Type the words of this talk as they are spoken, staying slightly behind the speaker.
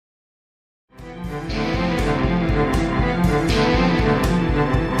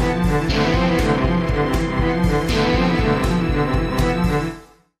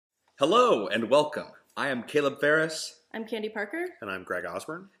Hello and welcome. I am Caleb Ferris. I'm Candy Parker. And I'm Greg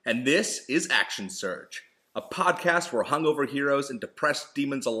Osborne. And this is Action Surge, a podcast where hungover heroes and depressed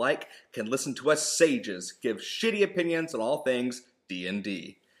demons alike can listen to us sages give shitty opinions on all things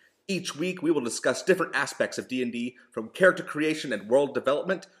D&D. Each week we will discuss different aspects of D&D, from character creation and world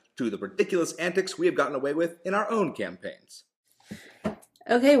development to the ridiculous antics we have gotten away with in our own campaigns.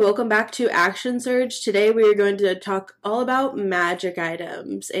 Okay, welcome back to Action Surge. Today we are going to talk all about magic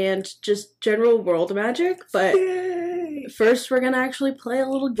items and just general world magic, but first we're going to actually play a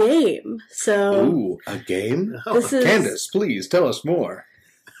little game. So, ooh, a game? This is Candace, please tell us more.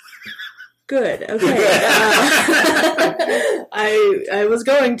 Good. Okay. I was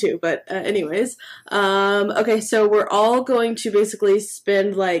going to, but anyways. Okay, so we're all going to basically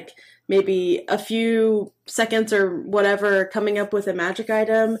spend like maybe a few seconds or whatever coming up with a magic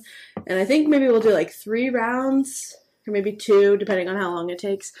item. And I think maybe we'll do like 3 rounds or maybe 2, depending on how long it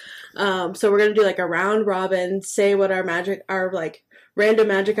takes. So we're going to do like a round robin, say what our like random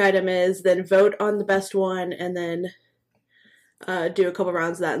magic item is, then vote on the best one, and then do a couple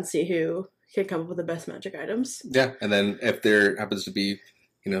rounds of that and see who can come up with the best magic items. Yeah, and then if there happens to be,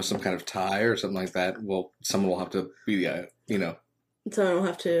 some kind of tie or something like that, well, someone will have to be the, Someone will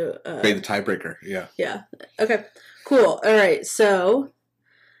have to be the tiebreaker. Yeah. Yeah. Okay. Cool. All right. So,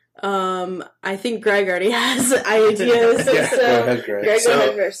 I think Greg already has ideas. Yeah, so go ahead, Greg. Go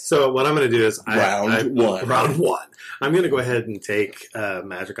ahead first. So what I'm going to do is Round one. I'm going to go ahead and take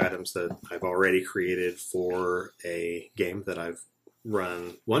magic items that I've already created for a game that I've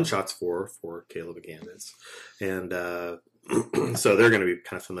run one-shots for Caleb and Candace. And so they're going to be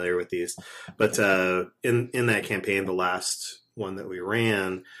kind of familiar with these. But in that campaign, the last one that we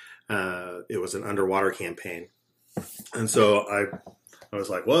ran, it was an underwater campaign. And so I was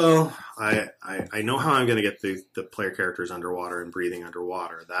like, well, I know how I'm going to get the player characters underwater and breathing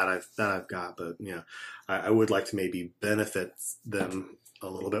underwater. That I've got, but I would like to maybe benefit them a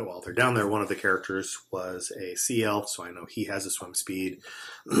little bit while they're down there. One of the characters was a sea elf, so I know he has a swim speed,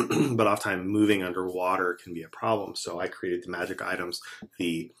 but oftentimes moving underwater can be a problem. So I created the magic items,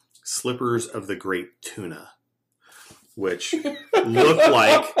 the Slippers of the Great Tuna, which look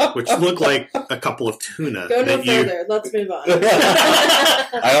like a couple of tuna. Go no further. Let's move on.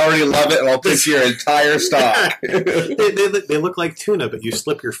 I already love it, and I'll take your entire stock. They look like tuna, but you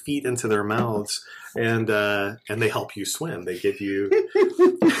slip your feet into their mouths, and they help you swim. They give you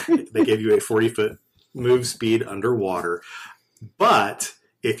a 40-foot move speed underwater, but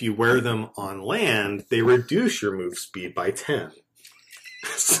if you wear them on land, they reduce your move speed by 10.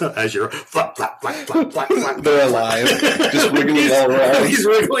 So as you're flap, flap, flap, flap, flap, flap, they're alive, just wiggling all around. He's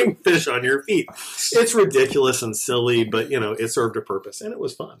wriggling fish on your feet. It's ridiculous and silly, but it served a purpose, and it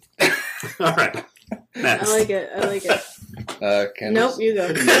was fun. All right, next. I like it. Candace? Nope, you go.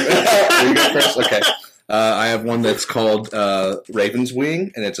 You go first? Okay. I have one that's called Raven's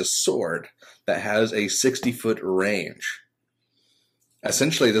Wing, and it's a sword that has a 60-foot range.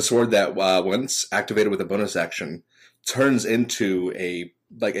 Essentially, the sword that once activated with a bonus action turns into a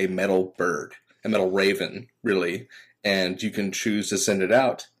metal bird, a metal raven, really, and you can choose to send it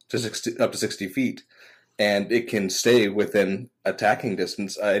out to up to 60 feet, and it can stay within attacking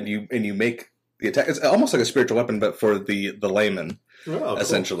distance, and you make the attack. It's almost like a spiritual weapon, but for the layman,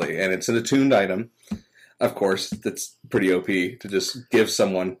 essentially, cool. And it's an attuned item. Of course, that's pretty OP to just give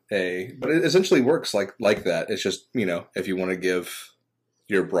someone but it essentially works like that. It's just, if you want to give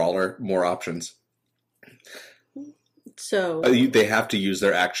your brawler more options. So they have to use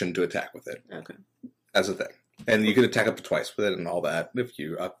their action to attack with it. Okay. As a thing. And you can attack up to twice with it and all that. If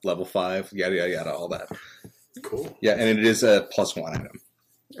you up level 5, yada, yada, yada, all that. Cool. Yeah, and it is a +1 item.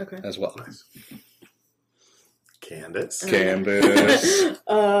 Okay. As well. Nice. Candace. Okay.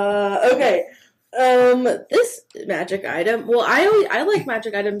 This magic item. Well, I like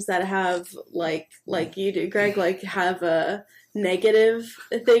magic items that have like you do, Greg, like have a negative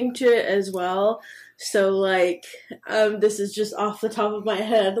thing to it as well. So this is just off the top of my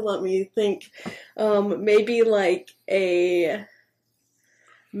head. Let me think. Maybe like a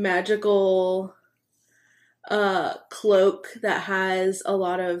magical cloak that has a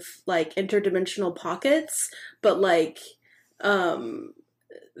lot of like interdimensional pockets, but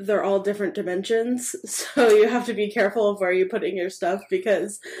they're all different dimensions, so you have to be careful of where you're putting your stuff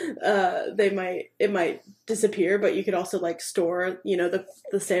because it might disappear, but you could also store the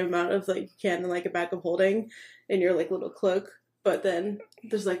same amount of you can in a bag of holding in your little cloak, but then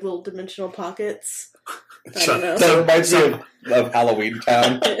there's little dimensional pockets. I don't know. That reminds me of Halloween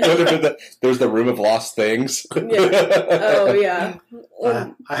Town. There's the Room of Lost Things. Yeah. Oh yeah.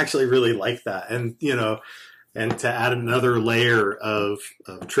 I actually really like that, and And to add another layer of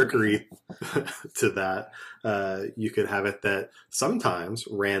trickery to that, you could have it that sometimes,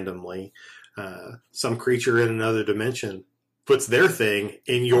 randomly, some creature in another dimension puts their thing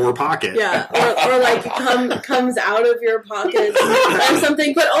in your pocket. Yeah, or like comes out of your pocket or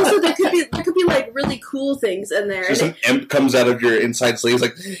something. But also there could be like really cool things in there. So some imp comes out of your inside sleeves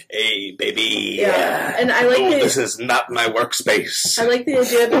like, "Hey, baby, yeah." And I like this is not my workspace. I like the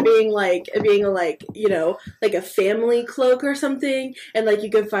idea of it being like you know, like a family cloak or something, and like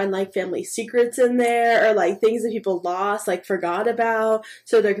you could find like family secrets in there or like things that people lost, like forgot about.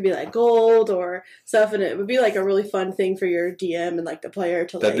 So there could be like gold or stuff, and it would be like a really fun thing for your DM and like the player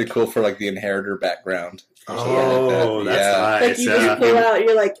to That'd like. be cool for like the inheritor background. Oh, that's nice. Like you just pull out,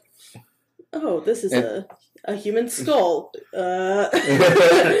 you're like, oh, this is a human skull.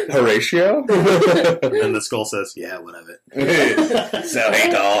 Horatio? And the skull says, "Yeah, whatever." So, hey,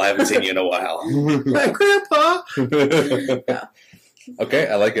 doll, I haven't seen you in a while. Grandpa! Okay,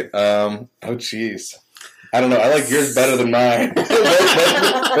 I like it. Oh, jeez. I don't know. I like yours better than mine.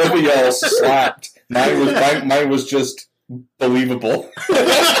 Both of y'all slapped. Mine was just believable.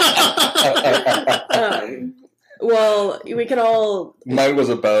 Well, we could all. Mine was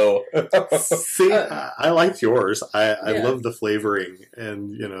a bow. See, I liked yours. I Yeah. love the flavoring,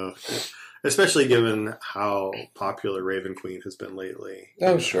 and you know, especially given how popular Raven Queen has been lately.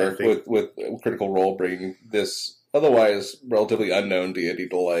 Oh, I sure. think- With Critical Role bringing this otherwise relatively unknown deity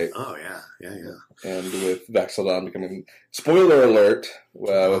to light, Oh yeah. and with Vax'ildan becoming, spoiler alert,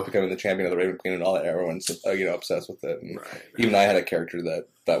 with becoming the champion of the Raven Queen, and all that, everyone's obsessed with it. And Right. even I had a character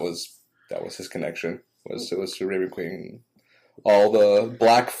that was his connection. Was to Raven Queen. All the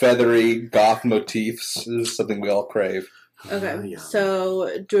black feathery goth motifs is something we all crave. Okay, Yeah. so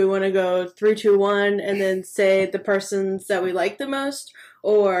do we want to go 3, 2, 1, and then say the persons that we like the most,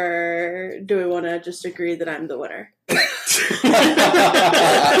 or do we want to just agree that I'm the winner? I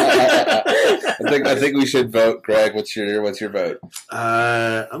think we should vote. Greg, what's your vote?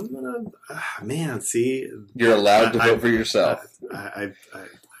 I'm gonna. Man, see, You're allowed to vote for yourself.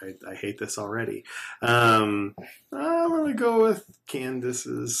 I hate this already. I'm gonna go with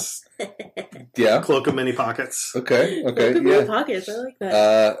Candace's Yeah. Cloak of Many Pockets. Okay. Look at my Yeah. pockets. I like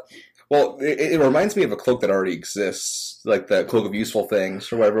that. Well, it reminds me of a cloak that already exists, like the Cloak of Useful Things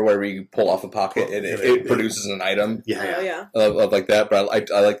or whatever, where you pull off a pocket and it produces an item Yeah. Oh yeah. of like that.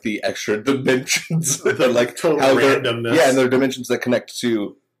 But I like the extra dimensions, The like total how they're- randomness. Yeah, and there are dimensions that connect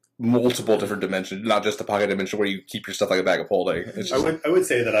to multiple different dimensions, not just the pocket dimension where you keep your stuff like a bag of holding. It's just, I would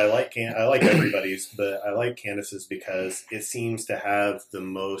say that I like everybody's, but I like Candace's because it seems to have the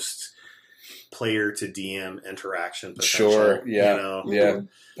most player to DM interaction potential. Sure, yeah, You know? yeah,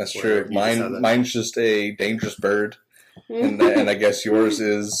 that's Where true. you just have that- Mine's just a dangerous bird. And I guess yours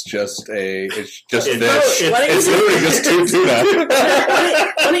is just it's just It's fish. Why don't you It's just- literally just two tuna.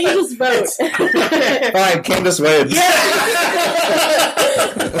 Why don't you just vote? Fine, Candace wins.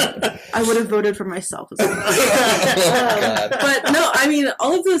 I would have voted for myself as well. God. But no, I mean,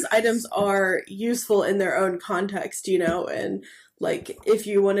 all of those items are useful in their own context, you know, and like if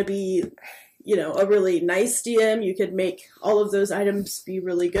you want to be, you know, a really nice DM, you could make all of those items be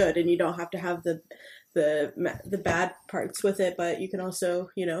really good, and you don't have to have the bad parts with it, but you can also,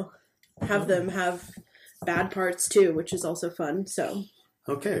 you know, have them have bad parts too, which is also fun. So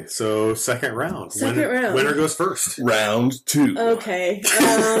Okay, so second round. Second round. Winner goes first. Round 2. okay,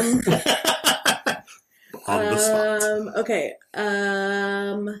 On the spot. okay.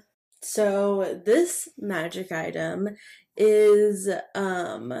 So this magic item is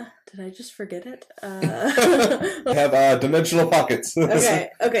did I just forget it? Have dimensional pockets.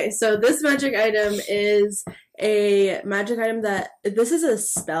 Okay. So this magic item is a magic item this is a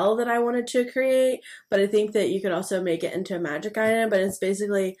spell that I wanted to create, but I think that you could also make it into a magic item, but it's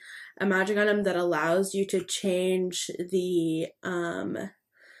basically a magic item that allows you to change the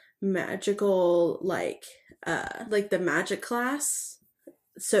magical like the magic class,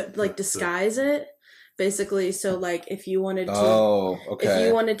 so like disguise it basically. So like if you wanted to if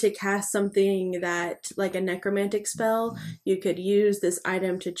you wanted to cast something that like a necromantic spell, you could use this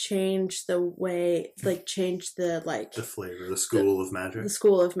item to change the way, like change the like The flavor, the school of magic. the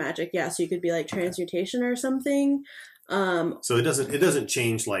school of magic. Yeah, so you could be like transmutation or something. So it doesn't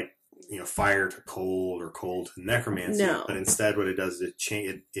change like, you know, fire to cold or cold to necromancy, No. but instead what it does is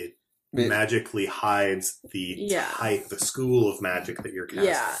it magically hides the type, the school of magic that you're casting.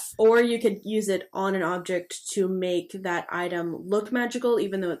 Yeah, or you could use it on an object to make that item look magical,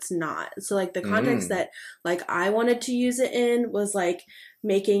 even though it's not. So, like, the context that, like, I wanted to use it in was, like,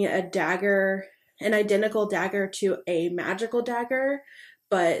 making a dagger, an identical dagger to a magical dagger,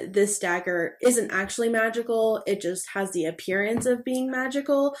 but this dagger isn't actually magical. It just has the appearance of being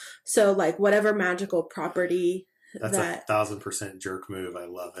magical. So like whatever magical property That's that 1,000% jerk move. I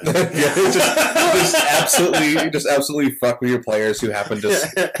love it. just absolutely fuck with your players who happen to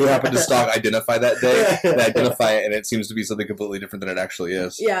stock Identify that day. They identify it, and it seems to be something completely different than it actually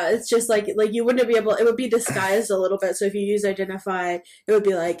is. Yeah, it's just like you wouldn't be able. It would be disguised a little bit. So if you use Identify, it would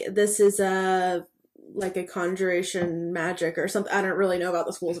be like this is a conjuration magic or something. I don't really know about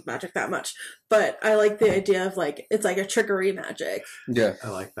the schools of magic that much, but I like the idea of like it's like a trickery magic. Yeah,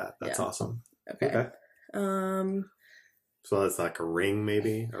 I like that. That's awesome. Okay. So that's like a ring,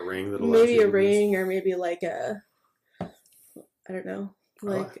 maybe a ring that maybe a ring, or maybe like a, I don't know,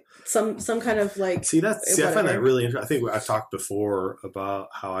 like some kind of like. I find that really interesting. I think I've talked before about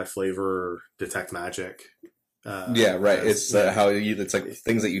how I flavor detect magic. Yeah, right. It's how it's like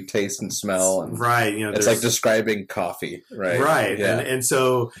things that you taste and smell, and right. It's like describing coffee, right? Right, yeah. and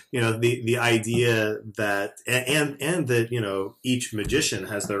so the idea that and that each magician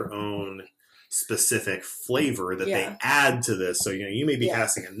has their own specific flavor that they add to this. So you may be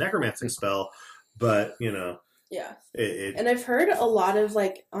casting a necromancy spell, but yeah. And I've heard a lot of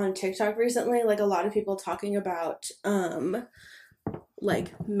like on TikTok recently, like a lot of people talking about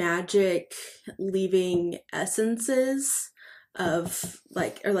like magic leaving essences of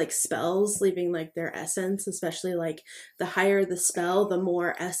like, or like spells leaving like their essence, especially like the higher the spell, the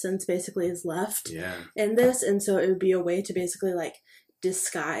more essence basically is left in this. And so it would be a way to basically like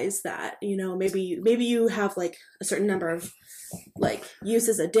disguise that, maybe you have like a certain number of like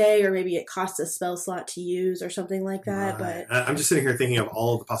uses a day, or maybe it costs a spell slot to use or something like that. Right. But I'm just sitting here thinking of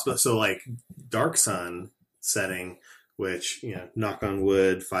all of the possibilities. So like Dark Sun setting, which, knock on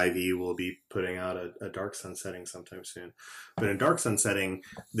wood, 5e will be putting out a Dark Sun setting sometime soon. But in Dark Sun setting,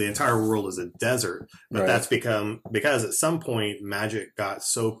 the entire world is a desert. But that's because at some point magic got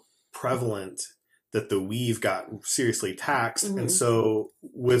so prevalent that the weave got seriously taxed. Mm-hmm. And so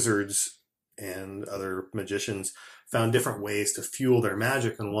wizards and other magicians found different ways to fuel their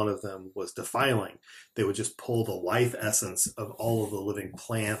magic, and one of them was defiling. They would just pull the life essence of all of the living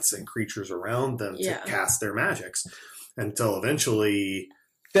plants and creatures around them to cast their magics, until eventually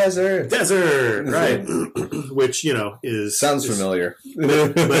desert, right? Which sounds familiar.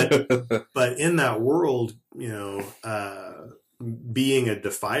 but in that world, being a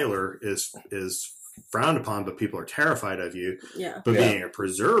defiler is frowned upon, but people are terrified of you. Yeah. But being a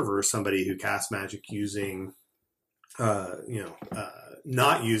preserver, somebody who casts magic using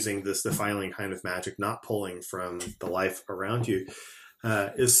not using this defiling kind of magic, not pulling from the life around you,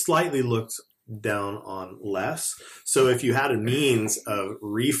 is slightly looked down on less. So if you had a means of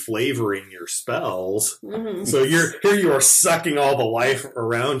reflavoring your spells, so you are sucking all the life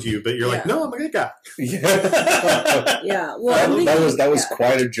around you, but you're like, no, I'm a good guy. Yeah. Well, that was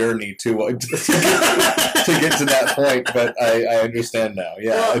quite a journey to get to that point, but I understand now.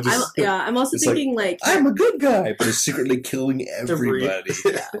 Yeah. Well, I'm also thinking like I'm a good guy, but is secretly killing everybody.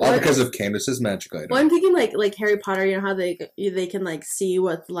 All because of Candace's magic item. Well, I'm thinking like Harry Potter. You know how they can like see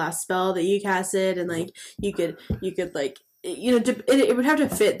what the last spell that you casted, and like you could like it would have to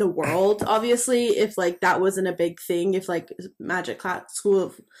fit the world, obviously, if like that wasn't a big thing. If like magic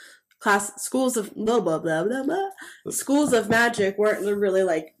schools of blah blah blah blah blah schools of magic weren't really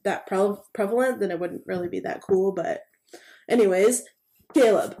like that prevalent, then it wouldn't really be that cool. But anyways,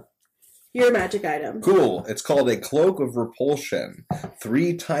 Caleb, your magic item. Cool. It's called a Cloak of Repulsion.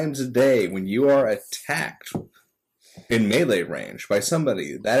 3 times a day when you are attacked in melee range by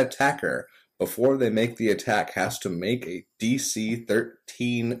somebody, that attacker, before they make the attack, has to make a DC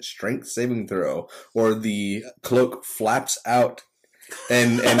 13 strength saving throw, or the cloak flaps out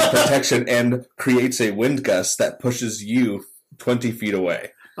and protection and creates a wind gust that pushes you 20 feet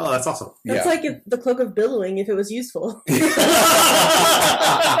away. Oh, that's awesome. That's like the Cloak of Billowing if it was useful.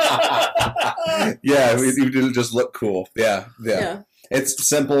 Yeah, it didn't just look cool. Yeah. It's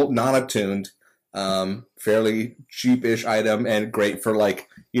simple, non-attuned, fairly cheapish item, and great for like,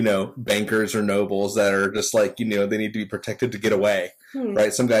 bankers or nobles that are just like, they need to be protected to get away.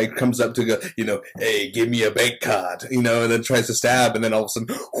 Right? Some guy comes up to go, hey, give me a bank card, and then tries to stab, and then all of a sudden,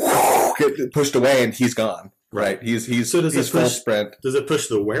 get pushed away, and he's gone. Right? He's full sprint. Does it push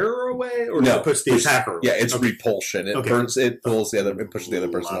the wearer away, or does it push the attacker away? Yeah, it's repulsion. It pushes the other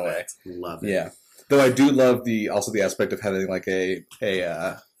person away. Love it. Yeah. Though I do love the aspect of having like a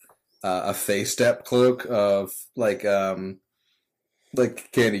face step cloak of like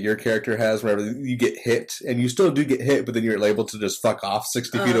like Candy, your character has whenever you get hit, and you still do get hit, but then you're able to just fuck off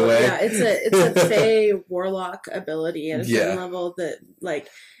 60 feet away. Yeah, it's a Fey Warlock ability at a certain level that, like,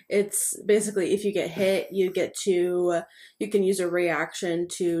 it's basically if you get hit, you can use a reaction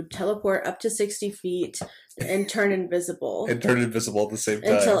to teleport up to 60 feet and turn invisible. And turn invisible at the same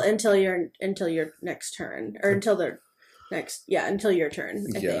time. Until your next turn. Or until your turn,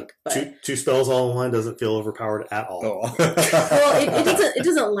 I think. But two spells all in one doesn't feel overpowered at all. Oh. well, it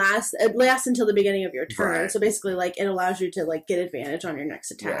doesn't last. It lasts until the beginning of your turn. Right. So basically, like, it allows you to, like, get advantage on your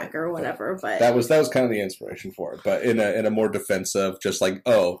next attack or whatever. But that was kind of the inspiration for it. But in a more defensive, just like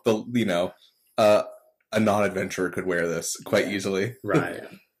a non-adventurer could wear this quite easily. Right. Yeah.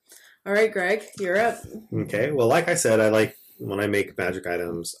 All right, Greg, you're up. Okay. Well, like I said, I like when I make magic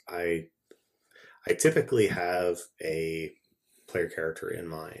items, I typically have a player character in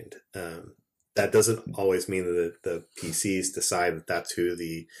mind. That doesn't always mean that the PCs decide that that's who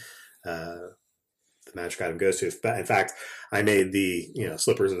the magic item goes to. In fact, I made the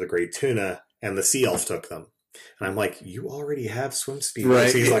slippers of the great tuna, and the sea elf took them. And I'm like, you already have swim speed. Right.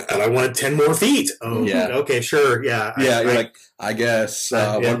 So he's like, but I wanted 10 more feet. Oh, yeah. Okay, sure. Yeah. Yeah, you're like, I guess.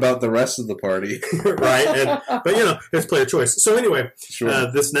 What about the rest of the party? Right. But, it's player choice. So anyway,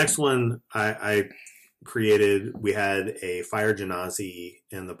 sure. This next one I created, we had a Fire Genasi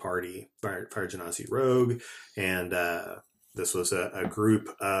in the party, Fire Genasi rogue, and this was a group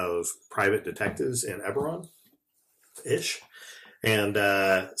of private detectives in Eberron-ish. And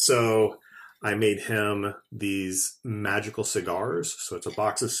so I made him these magical cigars. So it's a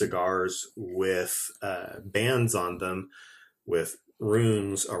box of cigars with bands on them with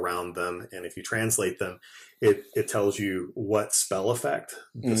runes around them. And if you translate them, it tells you what spell effect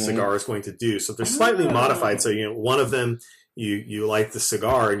the cigar is going to do. So they're slightly modified. So, one of them, you light the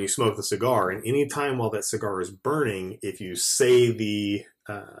cigar and you smoke the cigar. And any time while that cigar is burning, if you say the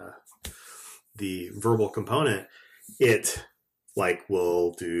verbal component, it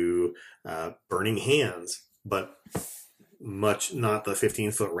will do burning hands, but not the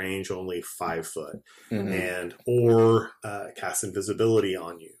 15-foot range, only 5 foot, and or cast invisibility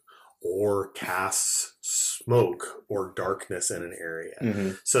on you, or cast smoke or darkness in an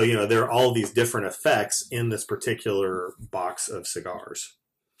area. So there are all these different effects in this particular box of cigars.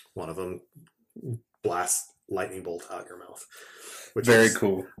 One of them blasts lightning bolt out your mouth. Which very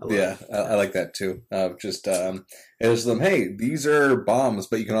cool. I like that too. It was them. Hey, these are bombs,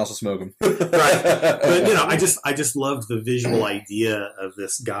 but you can also smoke them. Right. But I just loved the visual idea of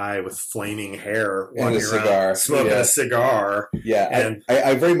this guy with flaming hair walking around smoking a cigar. Yeah, and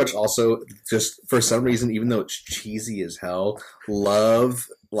I very much also just for some reason, even though it's cheesy as hell, love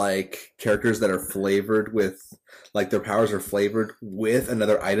like characters that are flavored with their powers are flavored with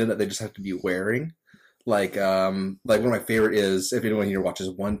another item that they just have to be wearing. Like one of my favorite is, if anyone here watches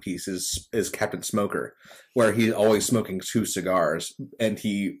One Piece, is Captain Smoker, where he's always smoking 2 cigars, but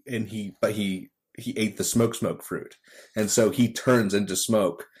he ate the smoke fruit, and so he turns into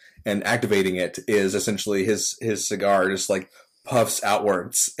smoke, and activating it is essentially his cigar just like puffs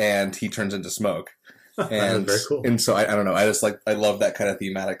outwards, and he turns into smoke. And very cool. And so I don't know. I love that kind of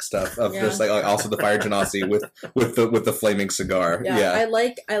thematic stuff of just like also the Fire Genasi with the flaming cigar. Yeah. I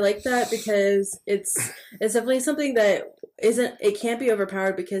like that because it's definitely something that it can't be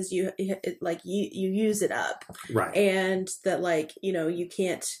overpowered because you use it up, right? And that you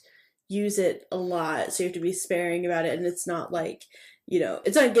can't use it a lot, so you have to be sparing about it, and it's not like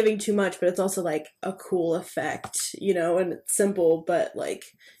it's not giving too much, but it's also like a cool effect, and it's simple, but like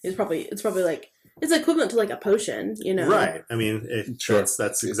it's probably like. It's equivalent to like a potion, Right. I mean,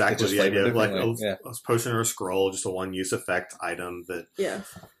 that's exactly the idea of like a potion or a scroll, just a one-use effect item that. Yeah.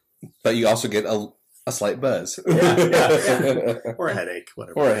 But you also get a slight buzz. Yeah. Or a headache,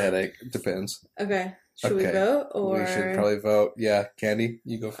 whatever. Or a headache, depends. Okay. Should we vote? Or we should probably vote. Yeah, Candy,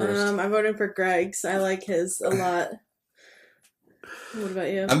 you go first. I'm voting for Greg's. I like his a lot. What about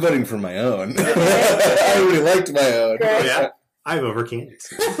you? I'm voting for my own. I really liked my own. Greg? Oh, yeah. I vote for Candy's.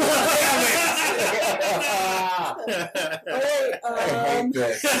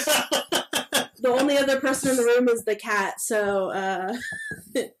 The only other person in the room is the cat, so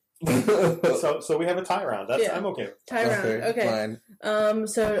so we have a tie round. I'm okay with tie round. Okay. Fine.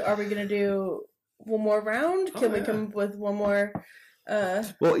 So are we gonna do one more round? Can we come up with one more?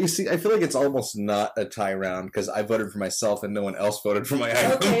 Well, you see, I feel like it's almost not a tie round because I voted for myself and no one else voted for my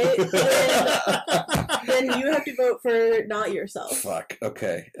item. Okay, then you have to vote for not yourself. Fuck.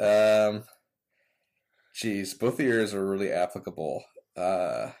 Okay. Geez, both of yours are really applicable.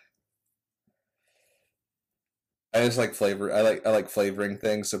 I just like flavor. I like flavoring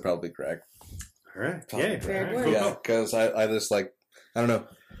things, so probably Greg. All right. Yeah. Yeah, because I just like I don't know.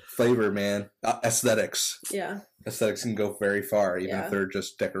 Flavor, man. Aesthetics. Yeah. Aesthetics can go very far, even if they're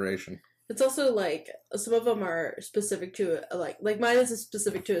just decoration. It's also like some of them are specific to like mine is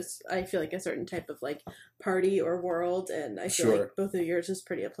specific to I feel like a certain type of like party or world, and I feel like both of yours is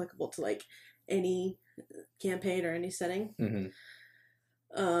pretty applicable to like any campaign or any setting.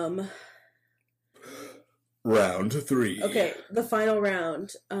 Mm-hmm. Round 3. Okay, the final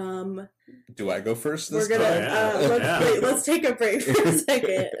round. Do I go first this time? We're gonna let's take a break for a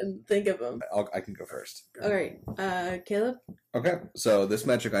second and think of them. I can go first. All right, Caleb. Okay, so this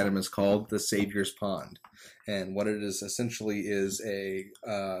magic item is called the Savior's Pond, and what it is essentially is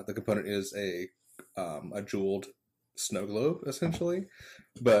the component is a jeweled snow globe essentially,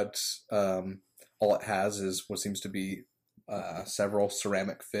 but all it has is what seems to be several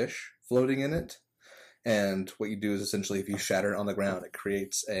ceramic fish floating in it. And what you do is essentially, if you shatter it on the ground, it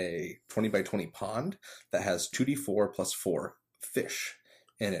creates a 20 by 20 pond that has 2d4 plus 4 fish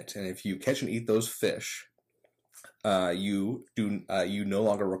in it. And if you catch and eat those fish, you no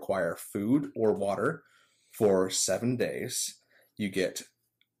longer require food or water for 7 days. You get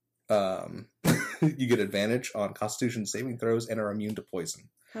you get advantage on Constitution saving throws and are immune to poison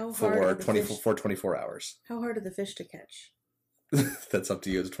for 24 hours. How hard are the fish to catch? That's up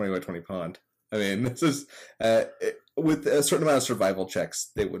to you. It's a 20 by 20 pond. I mean, this is with a certain amount of survival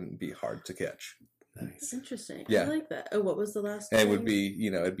checks, they wouldn't be hard to catch. Nice, interesting. Yeah. I like that. Oh, what was the last? And it would be,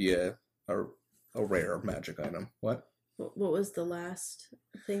 it'd be a rare magic item. What was the last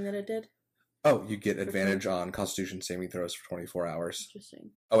thing that it did? Oh, you get advantage on Constitution saving throws for 24 hours.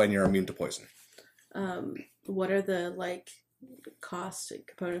 Interesting. Oh, and you're immune to poison. What are the cost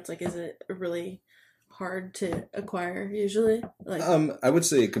components? Is it really hard to acquire usually? I would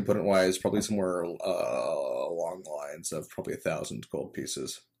say component wise, probably somewhere along the lines of probably 1,000 gold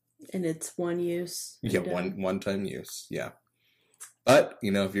pieces. And it's one use. Yeah, one time use. Yeah, but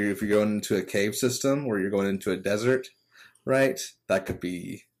if you're going into a cave system or you're going into a desert, right? That could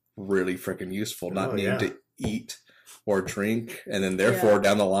be really freaking useful. Not needing to eat or drink, and then therefore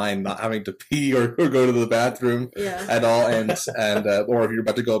down the line not having to pee or go to the bathroom at all, and or if you're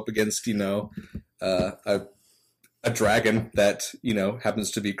about to go up against a dragon that happens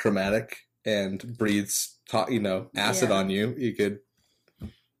to be chromatic and breathes acid on you, you could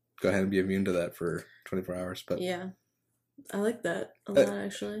go ahead and be immune to that for 24 hours. But I like that a lot,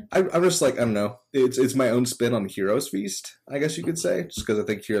 actually. I'm just I don't know. It's my own spin on Heroes Feast, I guess you could say, just because I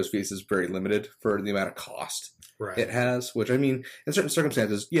think Heroes Feast is very limited for the amount of cost it has. Which, I mean, in certain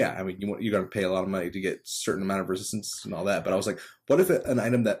circumstances, you're going to pay a lot of money to get a certain amount of resistance and all that. But I was like, what if an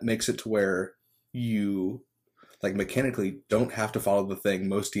item that makes it to where you mechanically don't have to follow the thing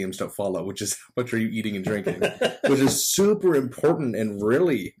most DMs don't follow, which is how much are you eating and drinking, which is super important and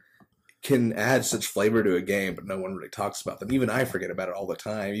really can add such flavor to a game, but no one really talks about them. Even I forget about it all the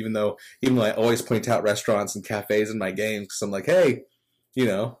time, even though I always point out restaurants and cafes in my games, because I'm like, hey,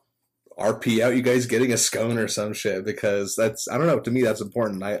 RP out you guys getting a scone or some shit, because that's, I don't know, to me that's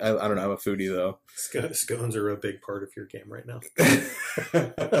important. I don't know, I'm a foodie though. Scones are a big part of your game right now.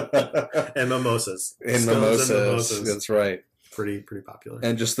 And mimosas. And mimosas, that's right. Pretty popular.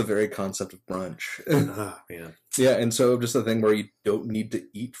 And just the very concept of brunch. Man. Yeah, and so just the thing where you don't need to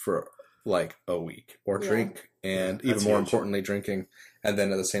eat for a week or drink, and even more importantly, drinking, and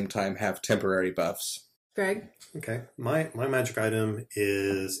then at the same time have temporary buffs. Greg? Okay. My magic item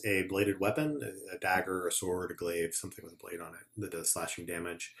is a bladed weapon, a dagger, a sword, a glaive, something with a blade on it that does slashing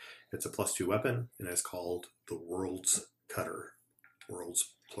damage. It's a +2 weapon, and it's called the World's Cutter.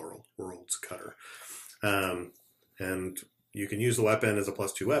 World's, plural. World's Cutter. And you can use the weapon as a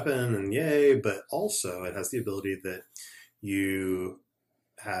 +2 weapon, and yay, but also it has the ability that you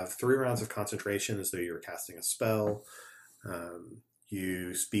have 3 rounds of concentration as though you were casting a spell.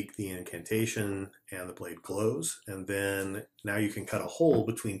 You speak the incantation and the blade glows, and then now you can cut a hole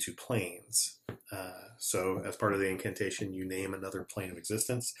between 2 planes. So as part of the incantation, you name another plane of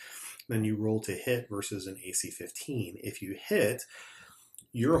existence. Then you roll to hit versus an AC 15. If you hit,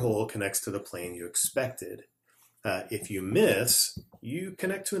 your hole connects to the plane you expected. If you miss, you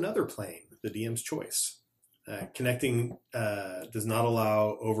connect to another plane, the DM's choice. Connecting does not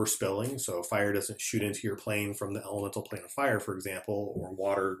allow overspilling, so fire doesn't shoot into your plane from the elemental plane of fire, for example, or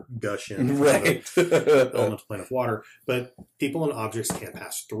water gush in from the elemental plane of water, but people and objects can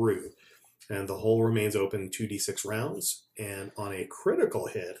pass through. And the hole remains open 2d6 rounds, and on a critical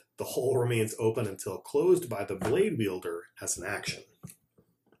hit, the hole remains open until closed by the blade wielder as an action.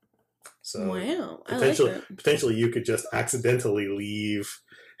 So wow, potentially you could just accidentally leave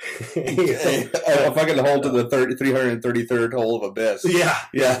a fucking hole to the 333rd hole of abyss. Yeah.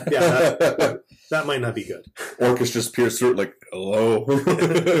 that might not be good. Orcus just peers through it like, hello.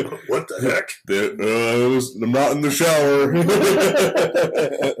 What the heck? I'm not in the shower.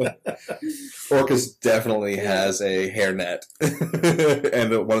 Orcus definitely has a hairnet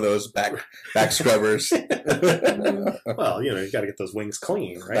and one of those back scrubbers. Well, you got to get those wings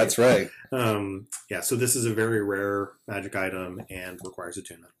clean, right? That's right. So this is a very rare magic item and requires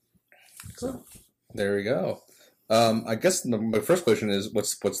attunement. So there we go. I guess my first question is,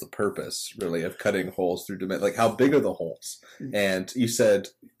 what's the purpose, really, of cutting holes through dimension? Like, how big are the holes? And you said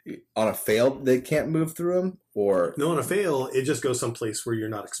on a fail, they can't move through them? Or no, on a fail, it just goes someplace where you're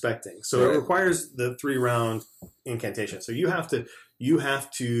not expecting. So It requires the 3-round incantation. So you have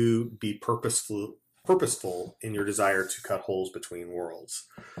to be purposeful in your desire to cut holes between worlds.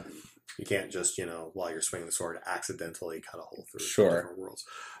 You can't just, while you're swinging the sword, accidentally cut a hole through different worlds.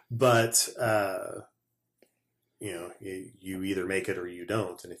 But, you either make it or you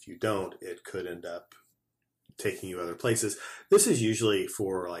don't. And if you don't, it could end up taking you other places. This is usually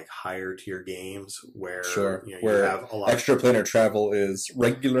for like higher tier games where, where you have a lot extraplanar travel is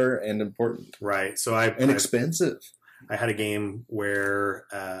regular and important. Right. So inexpensive. I had a game where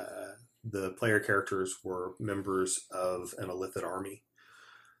the player characters were members of an Illithid army.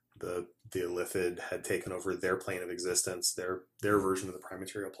 The Illithid had taken over their plane of existence, their version of the prime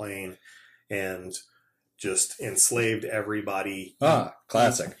material plane, and just enslaved everybody.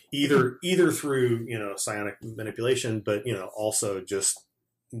 Classic. Either through psionic manipulation, but also just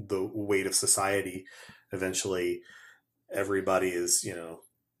the weight of society. Eventually, everybody is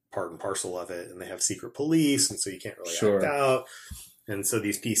part and parcel of it, and they have secret police, and so you can't really act out. And so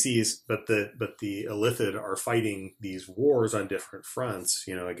these PCs, but the Illithid are fighting these wars on different fronts,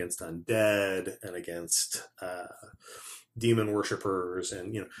 against undead and against demon worshippers,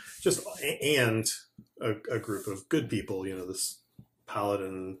 and and a group of good people, this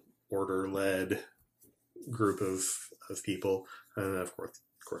paladin order led group of people, and then of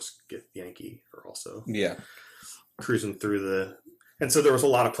course Gith Yankee are also cruising through and so there was a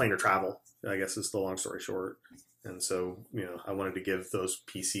lot of planar travel, I guess is the long story short. And so, I wanted to give those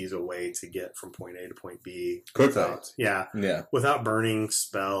PCs a way to get from point A to point B quickly. Without burning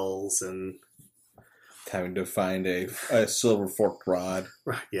spells and having to find a silver forked rod.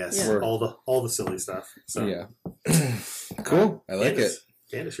 Yes, all the silly stuff. So cool. I like it.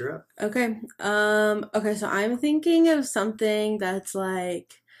 Candace, you're up. Okay. Okay. So I'm thinking of something that's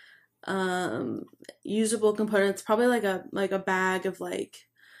like usable components, probably like a bag of like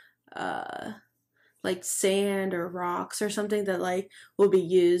sand or rocks or something that like will be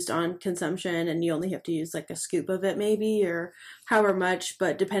used on consumption, and you only have to use like a scoop of it maybe, or however much,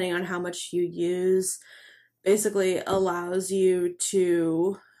 but depending on how much you use, basically allows you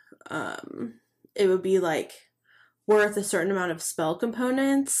to it would be like worth a certain amount of spell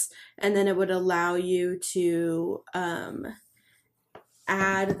components, and then it would allow you to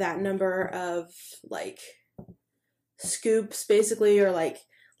add that number of like scoops basically, or like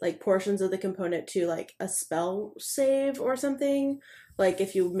portions of the component to like a spell save or something. Like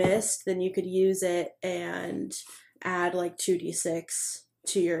if you missed, then you could use it and add like 2d6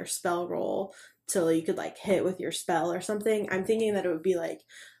 to your spell roll till you could like hit with your spell or something. I'm thinking that it would be like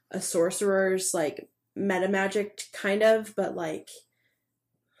a sorcerer's like meta magic kind of, but like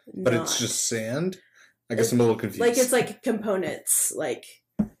but it's just sand? I guess I'm a little confused. Like it's like components, like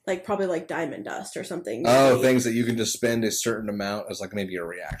probably like diamond dust or something. Oh, things that you can just spend a certain amount as like maybe a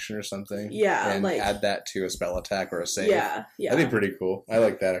reaction or something. Yeah, and like add that to a spell attack or a save. Yeah. That'd be pretty cool. I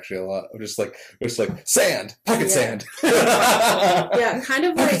like that actually a lot. Just like sand, pocket sand. Yeah, kind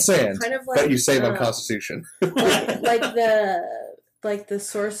of pocket like sand. Kind of like that you save on Constitution. like the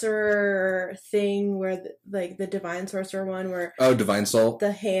sorcerer thing where the divine sorcerer one where divine soul,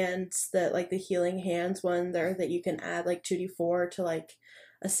 the hands that like the healing hands one there that you can add like 2d4 to like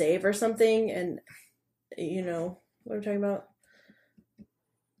a save or something, and what I'm talking about,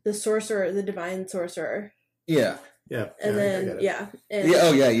 the sorcerer, the divine sorcerer. Yeah. And then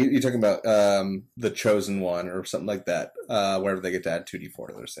you're talking about the chosen one or something like that, wherever they get to add 2d4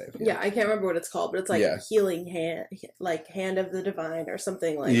 to their save. Yeah, I can't remember what it's called, but it's like healing hand, like hand of the divine or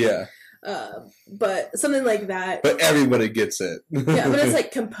something like. But something like that. But everybody gets it. Yeah, but it's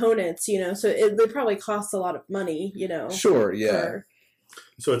like components, so they probably cost a lot of money, Sure, yeah.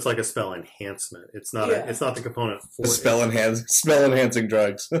 So it's like a spell enhancement. It's not Yeah. it's not the component for Spell enhancing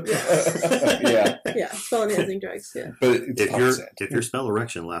drugs. Yeah. Yeah, spell enhancing drugs. Yeah. But it's If your spell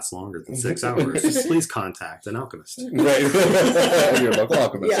erection lasts longer than 6 hours, please contact an alchemist. right. You're a local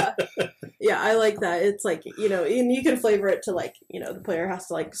alchemist. Yeah, I like that. It's like, you know, and you can flavor it to like, you know, the player has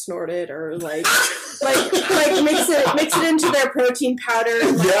to like snort it or like mix it into their protein powder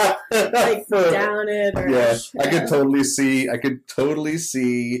and like down it or I could totally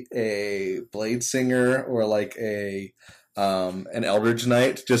see a Blade Singer or like an Eldritch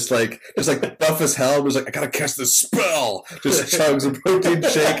Knight just like buff as hell, was like, I gotta cast this spell, just chugs a protein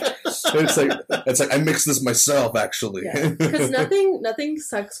shake. It's like I mixed this myself actually. Because nothing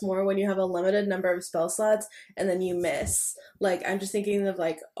sucks more when you have a limited number of spell slots and then you miss. Like, I'm just thinking of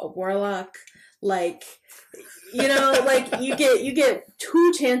like a warlock, like, you know, like you get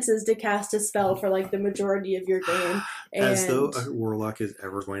 2 chances to cast a spell for like the majority of your game. And As though a warlock is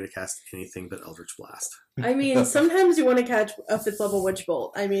ever going to cast anything but Eldritch Blast. I mean, sometimes you want to catch a 5th level Witch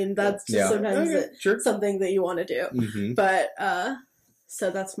Bolt. I mean, that's just sometimes something that you want to do. Mm-hmm. But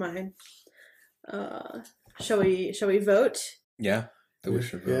so that's mine. Shall we vote? Yeah. We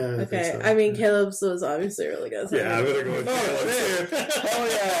should vote. Yeah, Okay. so. I mean, Caleb's was obviously really good. So Yeah, I'm gonna go with Oh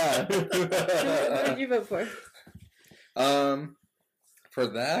yeah. What did you vote for? For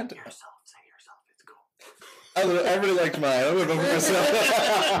that, Say yourself, it's cool. I really liked mine. I'm gonna vote for myself.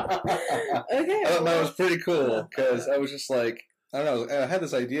 Okay. I thought mine was pretty cool because I was just like, I don't know, I had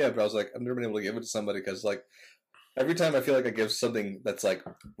this idea, but I was like, I've never been able to give it to somebody because like every time I feel like I give something that's like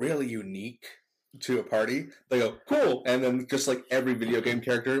really unique to a party, they go cool, and then just like every video game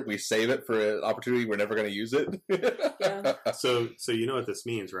character, we save it for an opportunity we're never going to use it. Yeah. So you know what this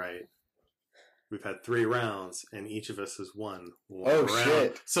means, right? We've had 3 rounds, and each of us has won one Oh, round.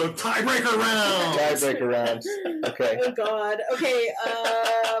 shit. So tiebreaker round. Tiebreaker rounds. Okay. Oh God. Okay.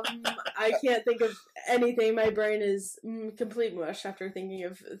 I can't think of anything. My brain is complete mush after thinking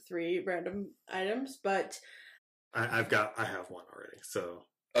of 3 random items. But I have one already. So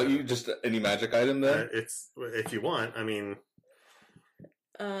Oh, you just any magic item then? it's if you want. I mean,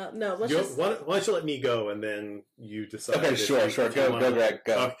 no. Let's just. why don't you let me go and then you decide? Okay, sure. Go, Greg,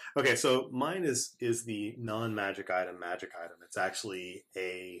 go. Okay, so mine is the non-magic item magic item. It's actually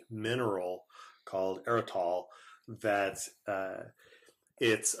a mineral called erythol that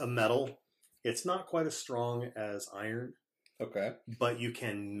it's a metal. It's not quite as strong as iron, Okay. but you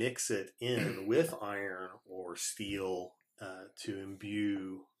can mix it in with iron or steel to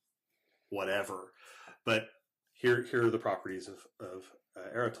imbue whatever. But here are the properties of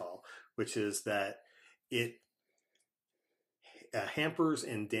erythol, which is that it hampers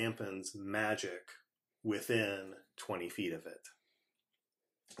and dampens magic within 20 feet of it,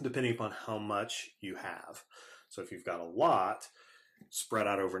 depending upon how much you have. So if you've got a lot spread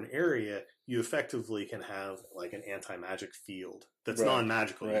out over an area, you effectively can have like an anti-magic field that's Right.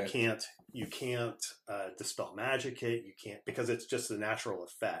 non-magical. Right. You can't dispel magic it. You can't, because it's just a natural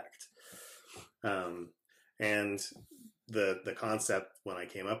effect. And the concept when I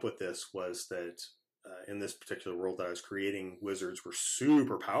came up with this was that in this particular world that I was creating, wizards were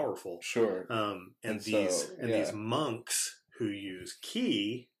super powerful. Sure. And so, these monks who use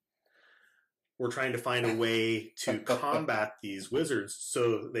ki were trying to find a way to combat these wizards.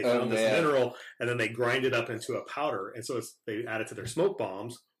 So they found this mineral, and then they grind it up into a powder. And so they add it to their smoke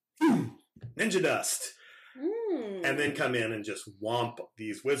bombs. Ninja dust. And then come in and just whomp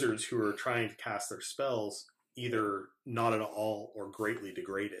these wizards who are trying to cast their spells, either not at all or greatly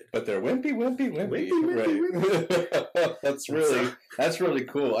degraded. But they're wimpy. Wimpy. Right. That's really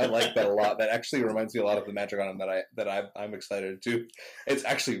cool. I like that a lot. That actually reminds me a lot of the magic item that I'm excited to. It's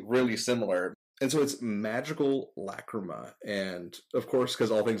actually really similar. And so it's magical lacrima. And of course,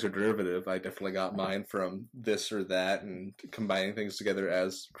 because all things are derivative, I definitely got mine from this or that and combining things together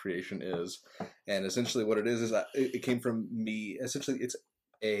as creation is. And essentially what it is that it came from me. Essentially, it's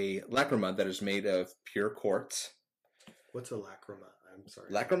a lacrima that is made of pure quartz. What's a lacrima? I'm sorry.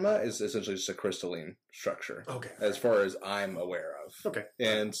 Lacrima is essentially just a crystalline structure. Okay. As far as I'm aware of. Okay.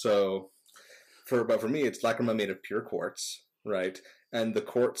 And so, for me, it's lacrima made of pure quartz, right? And the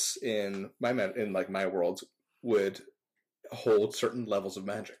quartz in my worlds would hold certain levels of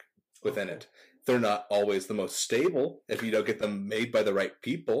magic within it. They're not always the most stable if you don't get them made by the right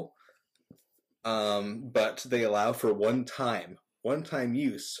people, but they allow for one-time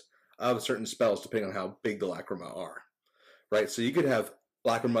use of certain spells depending on how big the lacrima are, right? So you could have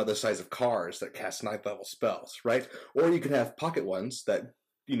lacrima the size of cars that cast 9th level spells, right? Or you could have pocket ones that,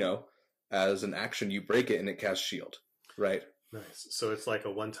 as an action you break it and it casts shield, right? Nice. So it's like a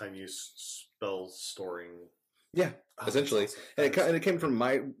one-time use spell storing Yeah, essentially. That's awesome. And it came from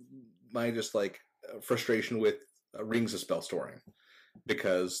my just like frustration with rings of spell storing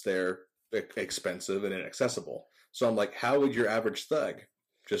because they're expensive and inaccessible. So I'm like, how would your average thug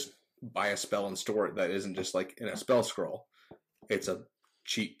just buy a spell and store it that isn't just like in a spell scroll? It's a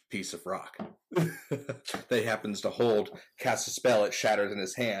cheap piece of rock that he happens to hold, casts a spell, it shatters in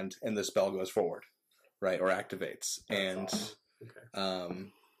his hand, and the spell goes forward, right, or activates. And awesome. Okay.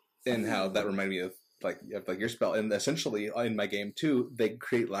 And how that reminded me of like your spell. And essentially in my game too, they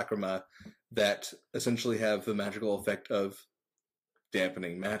create Lacrima that essentially have the magical effect of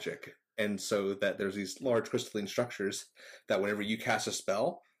dampening magic. And so that there's these large crystalline structures that whenever you cast a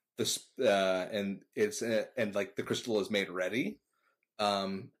spell, and the crystal is made ready,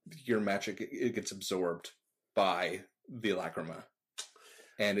 your magic, it gets absorbed by the Lacrima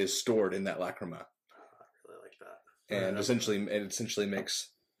and is stored in that Lacrima. I really like that. And it essentially makes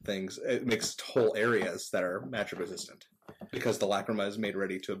whole areas that are magic resistant because the Lacrima is made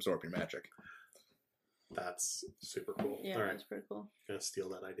ready to absorb your magic. That's super cool. Yeah, All right. that's pretty cool. Gonna steal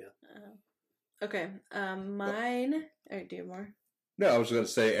that idea. Okay. Mine. All right, do you have more? No, I was going to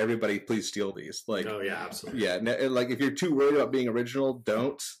say, everybody, please steal these. Like, Oh yeah, absolutely. yeah, like if you're too worried about being original,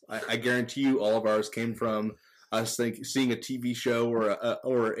 don't. I guarantee you, all of ours came from us seeing a TV show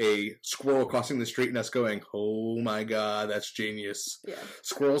or a squirrel crossing the street and us going, "Oh my god, that's genius!" Yeah.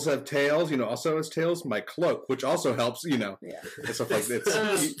 Squirrels have tails, also has tails. My cloak, which also helps, Yeah. and stuff like that.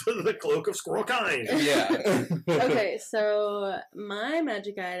 The cloak of squirrel kind. Yeah. Okay, so my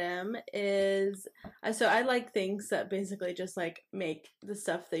magic item is so I like things that basically just like make the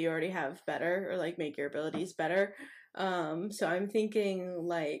stuff that you already have better or like make your abilities better. So I'm thinking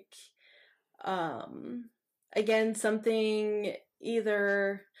like again something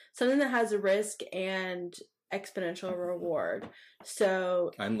that has a risk and exponential reward.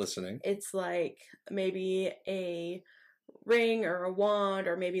 So I'm listening. it's like maybe a ring or a wand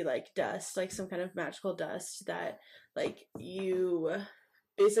or maybe like dust, like some kind of magical dust that like you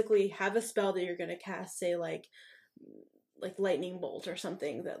basically have a spell that you're going to cast, say like lightning bolt or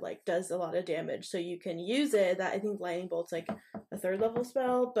something that like does a lot of damage, so you can use it. That I think lightning bolt's like a 3rd level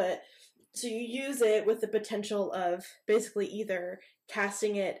spell, but so you use it with the potential of basically either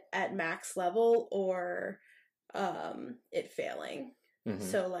casting it at max level or it failing. Mhm.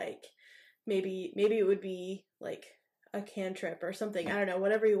 So like maybe it would be like a cantrip or something. I don't know,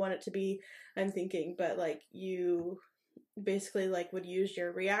 whatever you want it to be, I'm thinking, but like you basically like would use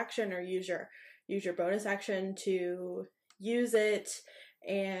your reaction or use your bonus action to use it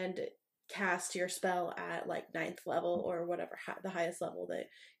and cast your spell at like 9th level or whatever the highest level that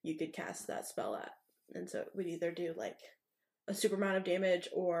you could cast that spell at. And so it would either do like a super amount of damage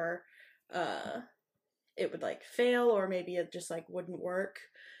or it would like fail, or maybe it just like wouldn't work,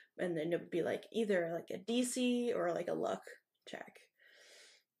 and then it would be like either like a DC or like a luck check.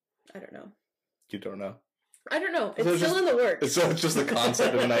 I don't know. You don't know. I don't know. It's So still just- in the works. So it's just the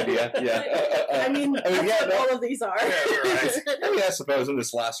concept of an idea. Yeah. I mean, that's yeah, what no. all of these are. Yeah, you're right. I mean, I suppose in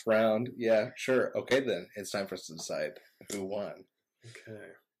this last round, yeah, sure. Okay, then it's time for us to decide who won. Okay.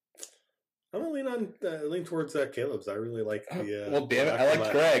 I'm gonna lean towards Caleb's. I really like the. Well, damn it, I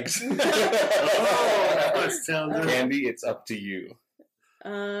like Greg's. Oh, that sounds good. Candy, it's up to you.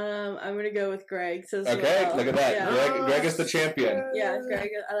 I'm gonna go with Greg's as Okay, well. look at that. Yeah, Greg is the champion. yeah, Greg.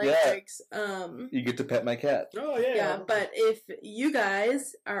 I like Yeah. Greg's. You get to pet my cat. Oh yeah. Yeah, but if you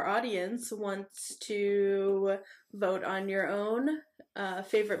guys, our audience, wants to vote on your own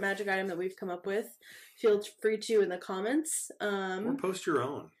favorite magic item that we've come up with, feel free to in the comments. Or post your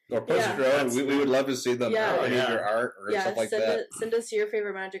own. Or post Yeah. your own. We would love to see them. Yeah. Any of Yeah. your art or Yeah, stuff like that. send us your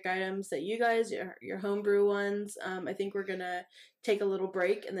favorite magic items that you guys, your homebrew ones. I think we're gonna take a little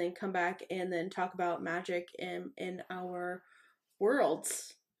break and then come back and then talk about magic in our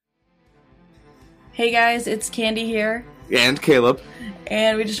worlds. Hey guys, it's Candy here. And Caleb.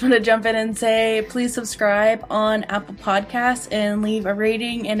 And we just want to jump in and say, please subscribe on Apple Podcasts and leave a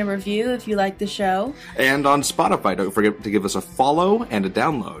rating and a review if you like the show. And on Spotify, don't forget to give us a follow and a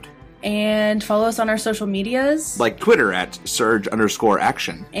download. And follow us on our social medias. Like Twitter at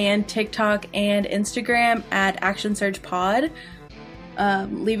Surge_Action. And TikTok and Instagram at ActionSurgePod.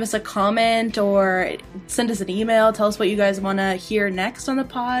 Leave us a comment or send us an email. Tell us what you guys want to hear next on the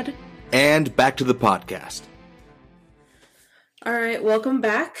pod. And back to the podcast. All right, welcome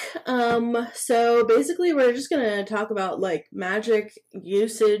back. So basically we're just going to talk about like magic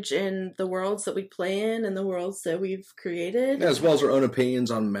usage in the worlds that we play in and the worlds that we've created. As well as our own opinions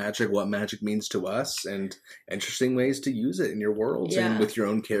on magic, what magic means to us, and interesting ways to use it in your worlds and with your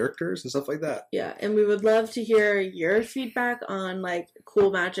own characters and stuff like that. Yeah, and we would love to hear your feedback on like cool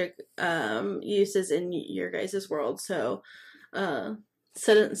magic uses in your guys' world. So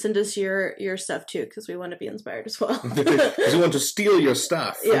send us your stuff too, because we want to be inspired as well. Because we want to steal your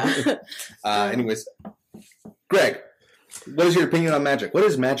stuff. Yeah. Anyways, Greg, what is your opinion on magic? What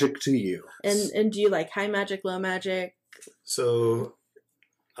is magic to you? And do you like high magic, low magic? So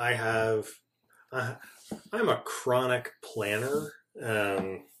I'm a chronic planner.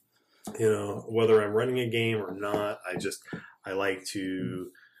 Whether I'm running a game or not, I like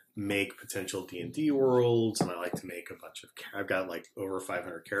to make potential D&D worlds, and I like to make I've got like over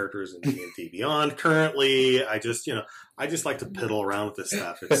 500 characters in D&D Beyond currently. I just like to piddle around with this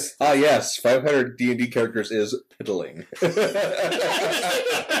stuff. Yes, 500 D&D characters is piddling.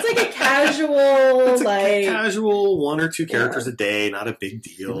 It's like a casual, casual 1 or 2 characters a day, not a big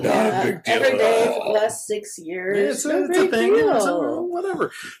deal. Not a big deal. Every day for the last 6 years. Yeah, it's a thing. So,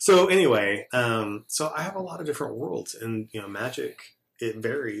 whatever. So anyway, so I have a lot of different worlds, and magic, it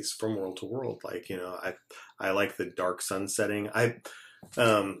varies from world to world. Like, I like the dark sun setting. The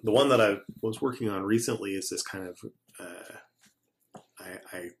one that I was working on recently is this kind of,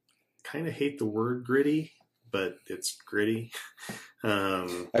 I kind of hate the word gritty, but it's gritty. I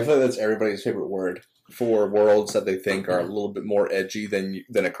feel like that's everybody's favorite word for worlds that they think are a little bit more edgy than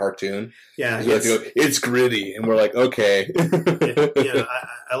a cartoon. Yeah. It's gritty, and we're like, okay.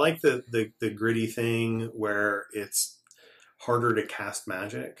 I like the gritty thing where it's harder to cast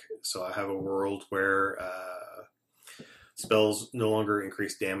magic. So I have a world where spells no longer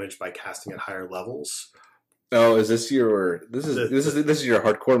increase damage by casting at higher levels. Oh, is this your this is your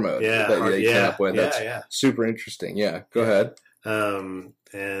hardcore mode? Yeah, that you came up with. Yeah, That's super interesting. Yeah, go ahead.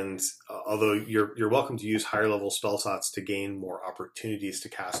 And although you're welcome to use higher level spell slots to gain more opportunities to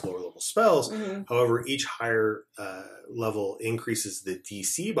cast lower level spells, however, each higher level increases the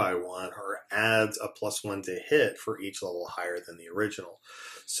DC by 1 or adds a +1 to hit for each level higher than the original.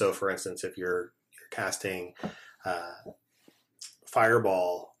 So, for instance, if you're casting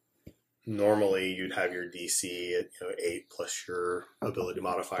Fireball, normally you'd have your DC at 8 plus your ability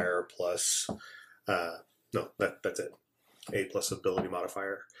modifier plus that's it. 8 plus ability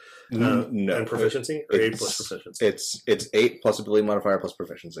modifier. No. And proficiency? Or 8 plus proficiency? It's 8 plus ability modifier plus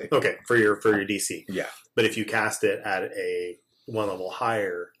proficiency. Okay, for your DC. Yeah. But if you cast it at a 1 level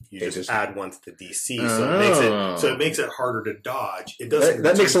higher, you just add 1 to the DC. So it makes it harder to dodge. It doesn't.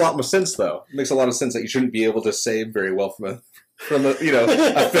 That makes a lot more sense, though. It makes a lot of sense that you shouldn't be able to save very well from a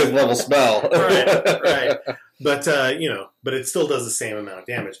 5th level spell. Right. But but it still does the same amount of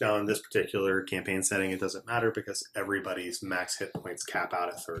damage. Now, in this particular campaign setting, it doesn't matter because everybody's max hit points cap out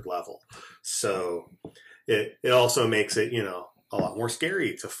at 3rd level. So it also makes it a lot more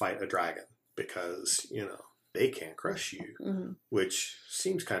scary to fight a dragon because they can't crush you, which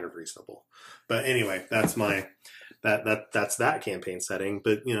seems kind of reasonable. But anyway, that's that's that campaign setting.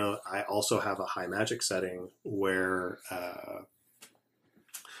 But I also have a high magic setting where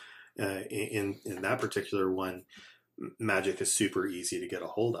in that particular one, magic is super easy to get a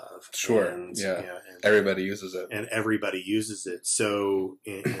hold of. Sure. And, and everybody uses it. And everybody uses it. So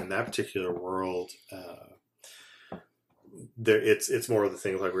in that particular world, it's more of the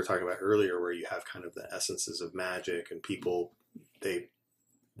things like we were talking about earlier, where you have kind of the essences of magic, and people,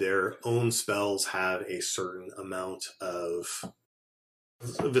 their own spells have a certain amount of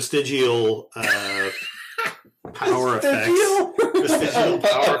vestigial power effects. Vestigial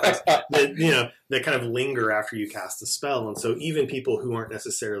power effects that kind of linger after you cast a spell. And so even people who aren't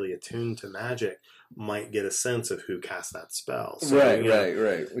necessarily attuned to magic might get a sense of who cast that spell. So, right.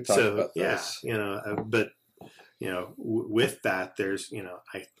 We talked about this. But with that, there's,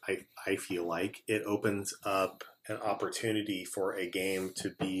 I feel like it opens up an opportunity for a game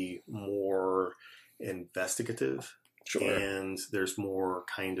to be more investigative. Sure. And there's more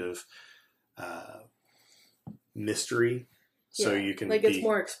kind of mystery. So you can it's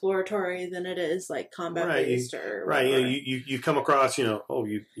more exploratory than it is like combat based or whatever. You come across you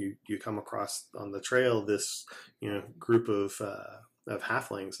come across on the trail this group of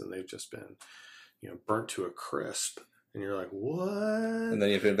halflings, and they've just been burnt to a crisp, And you're like, what? And then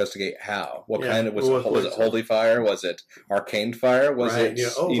you have to investigate how. What Yeah. kind of was What it? Holy fire? Was it arcane fire? Was Right. it? Yeah.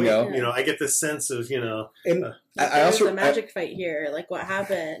 Oh, you wait, know, I get this sense of, and Like, I also there's a magic fight here. Like, what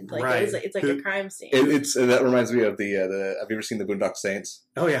happened? Like, Right. it's like a crime scene. it's that reminds me of the. Have you ever seen the Boondock Saints?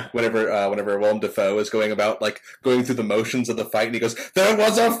 oh yeah. Whenever Willem Dafoe is going about like going through the motions of the fight, and he goes, "There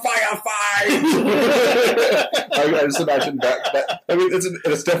was a firefight." I just imagine that. I mean,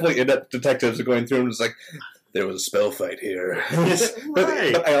 it's definitely in-depth detectives going through and it's like, there was a spell fight here.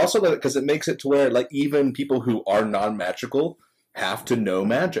 Right. But I also love it because it makes it to where like even people who are non-magical have to know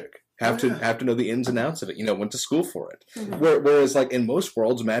magic. Have to know the ins and outs of it. Went to school for it. Mhm. Whereas, like in most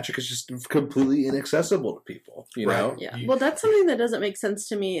worlds, magic is just completely inaccessible to people. You know, Right. Yeah. Well, that's something that doesn't make sense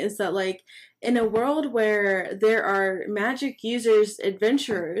to me is that, like, in a world where there are magic users,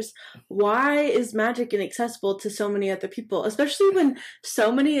 adventurers, why is magic inaccessible to so many other people? Especially when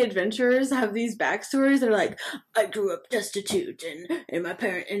so many adventurers have these backstories that are like, I grew up destitute and my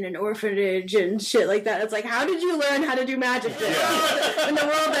parent in an orphanage and shit like that. It's like, how did you learn how to do magic then? In the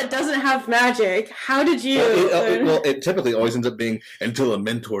world that doesn't have magic, how did you learn? Well, it typically always ends up being until a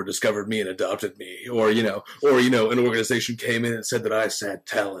mentor discovered me and adopted me, or an organization came in and said that I had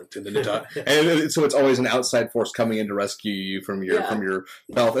talent, and then and so it's always an outside force coming in to rescue you from your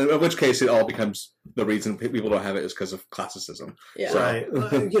wealth. In which case, it all becomes the reason people don't have it is because of classicism. Yeah. So- Right.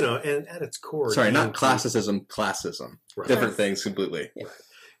 And at its core, Sorry, not D&D classicism, classism. Right. Different things completely.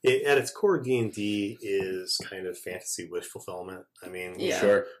 At its core, D&D is kind of fantasy wish fulfillment. I mean, Yeah.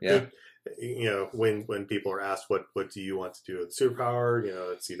 Sure. Yeah. when people are asked what do you want to do with superpower,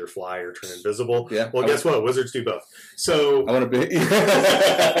 it's either fly or turn invisible. Yeah. Well, guess what? Wizards do both. So I want to be.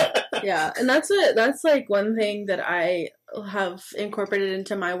 Yeah, and that's like one thing that I have incorporated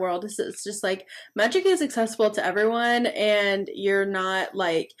into my world is it's just like magic is accessible to everyone and you're not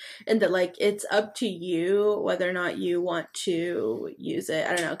like, and that like it's up to you whether or not you want to use it.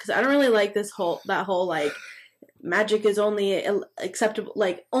 I don't know, because I don't really like that whole like magic is only acceptable,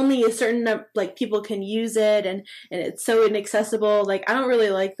 like only a certain like people can use it and it's so inaccessible. Like I don't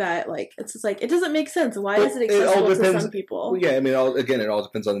really like that. Like it's just like it doesn't make sense. Why is it accessible to some people? Well, yeah, I mean, it all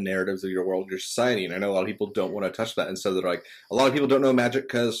depends on the narratives of your world, your society, and I know a lot of people don't want to touch that, and so they're like, a lot of people don't know magic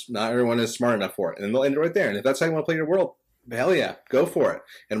because not everyone is smart enough for it, and they'll end it right there. And if that's how you want to play your world, hell yeah, go for it.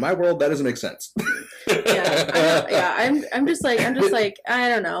 In my world, that doesn't make sense. I'm just like I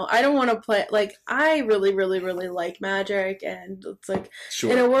don't know. I don't want to play. Like I really, really, really like magic, and it's like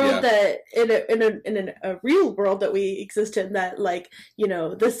Sure, in a world that in a real world that we exist in, that like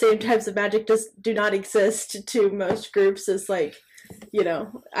the same types of magic do not exist to most groups. Is like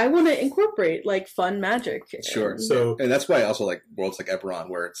I want to incorporate like fun magic. Sure. And that's why I also like worlds like Eberron,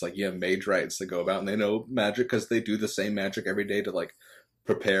 where it's like you have mage rights that go about and they know magic because they do the same magic every day to like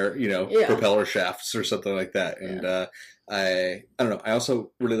prepare, propeller shafts or something like that. And I don't know. I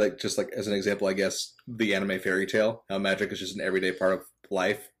also really like, just like as an example, I guess the anime Fairy Tail, how magic is just an everyday part of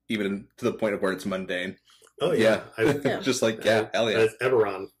life, even to the point of where it's mundane. Oh yeah, Just like hell yeah.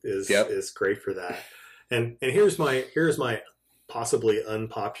 Eberron is great for that. And here's my possibly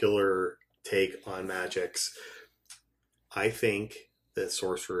unpopular take on magics. I think that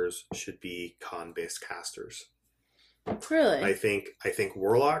sorcerers should be con-based casters. Really, I think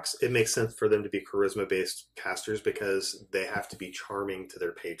warlocks, it makes sense for them to be charisma-based casters because they have to be charming to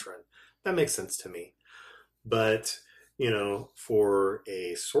their patron. That makes sense to me. But for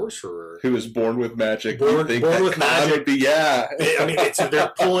a sorcerer who is born with magic, born with magic, would be, I mean,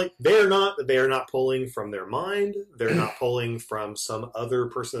 they're pulling. They are not pulling from their mind. They're not pulling from some other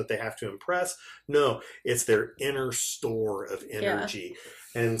person that they have to impress. No, it's their inner store of energy,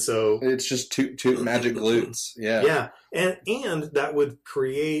 and so it's just two magic glutes. Yeah, and that would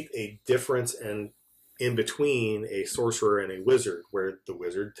create a difference in between a sorcerer and a wizard, where the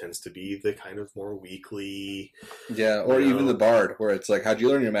wizard tends to be the kind of more weakly... Yeah, or even the bard, where it's like, how'd you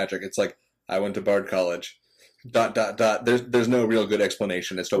learn your magic? It's like, I went to bard college. ... There's no real good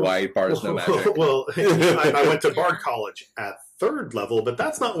explanation as to why bards know magic. Well, I went to bard college at 3rd level, but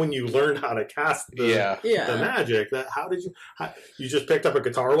that's not when you learn how to cast the magic. You just picked up a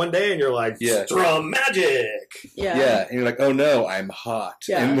guitar one day and you're like, strum magic. Yeah, and you're like, oh no, I'm hot.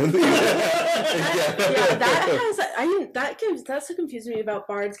 That's what confused me about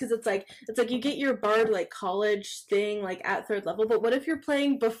bards, because it's like you get your bard like college thing like at 3rd level, but what if you're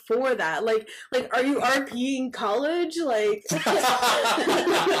playing before that? Like are you RPing college? Like well,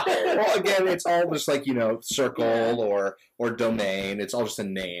 again, it's all just like circle or don't domain. It's all just a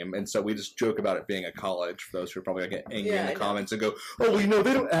name, and so we just joke about it being a college. For those who are probably gonna get angry in the comments and go, "Oh, well,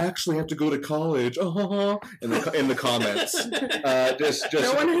 they don't actually have to go to college." In the comments, just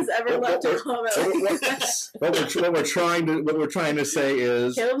no one has ever left a comment like that. What we're trying to say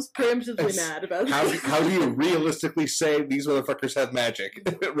is, Caleb's preemptively mad about how do you realistically say these motherfuckers have magic,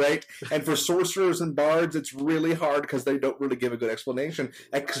 right? And for sorcerers and bards, it's really hard because they don't really give a good explanation,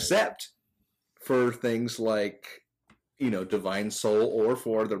 except for things like, Divine Soul, or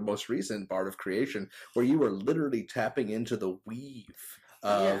for the most recent Bard of Creation, where you are literally tapping into the weave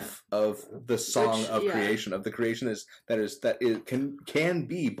of the song of creation, of the creation that can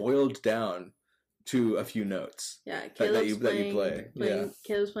be boiled down to a few notes. Yeah, that you play.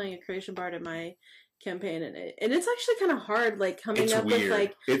 Caleb's playing a creation bard in my campaign, and it's actually kind of hard, like coming up weird. with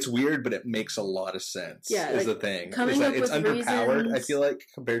like it's weird, but it makes a lot of sense. Yeah, is like, the thing. Coming up it's with underpowered. reasons. I feel like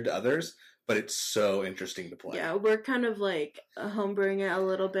compared to others, but it's so interesting to play. Yeah, we're kind of like homebrewing it a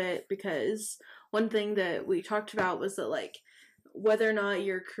little bit, because one thing that we talked about was that like whether or not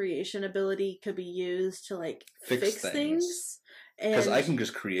your creation ability could be used to like fix things. Because I can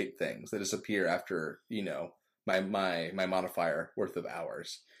just create things that disappear after my modifier worth of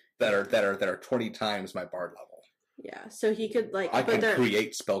hours that are 20 times my bard level. Yeah, so he could like I can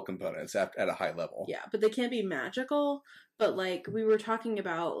create spell components at a high level. Yeah, but they can't be magical. But like we were talking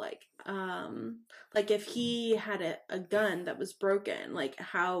about, like if he had a gun that was broken, like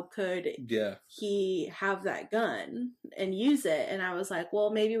how could he have that gun and use it? And I was like, well,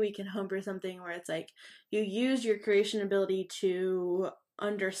 maybe we can homebrew something where it's like you use your creation ability to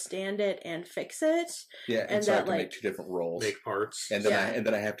understand it and fix it. Yeah, and so I can make 2 different rolls, make parts, and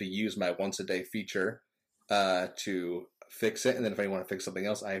then I have to use my once a day feature to fix it, and then if I want to fix something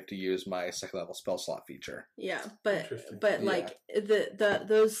else, I have to use my second level spell slot feature. Yeah, but like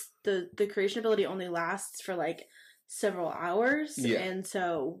the creation ability only lasts for like several hours, and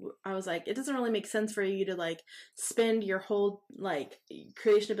so I was like, it doesn't really make sense for you to like spend your whole like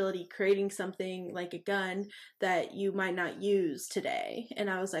creation ability creating something like a gun that you might not use today. And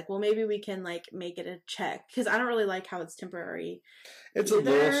I was like, well, maybe we can like make it a check, because I don't really like how it's temporary. It's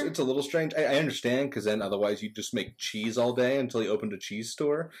a little strange. I understand, because then otherwise you just make cheese all day until you opened a cheese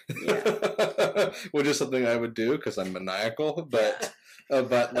store, which is something I would do because I'm maniacal, but.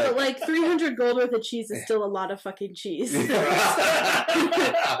 But like 300 gold worth of cheese is still a lot of fucking cheese.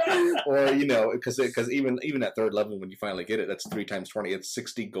 Or because even at 3rd level, when you finally get it, that's 3 times 20. It's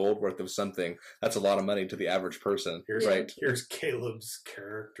 60 gold worth of something. That's a lot of money to the average person. Here's Caleb's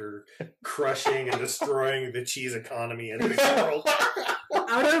character crushing and destroying the cheese economy in this world.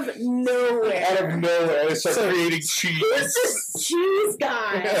 Out of nowhere. They start creating cheese. Who's this cheese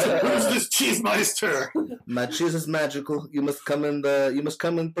guy? Who's this cheese meister? My cheese is magical. You must come and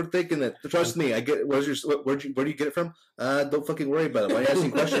partake in it. Trust me. I get. Where do you get it from? Don't fucking worry about it. Why are you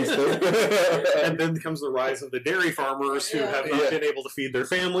asking questions, dude? And then comes the rise of the dairy farmers who have not been able to feed their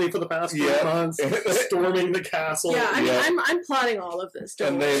family for the past few months, storming the castle. Yeah, I'm plotting all of this.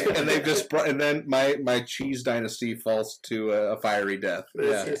 And then my cheese dynasty falls to a fiery death.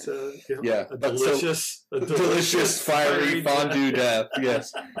 It's a delicious fiery fondue death.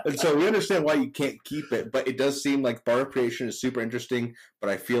 Yes, and so we understand why you can't keep it, but it does seem like Bard of Creation is super interesting. But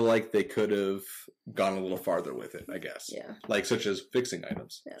I feel like they could have gone a little farther with it. I guess. Yeah. Like such as fixing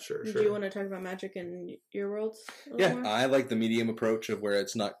items. Yeah. Sure. Do you want to talk about magic in your worlds? Yeah, I like the medium approach of where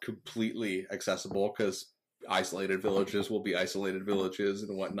it's not completely accessible, because isolated villages will be isolated villages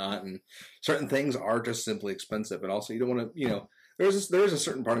and whatnot, and certain things are just simply expensive, and also you don't want to, there's a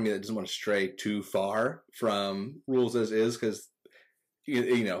certain part of me that doesn't want to stray too far from rules as is, because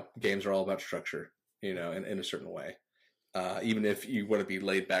games are all about structure, in a certain way. Even if you want to be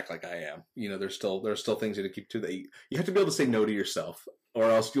laid back like I am, there's still things you have to keep to. That you have to be able to say no to yourself, or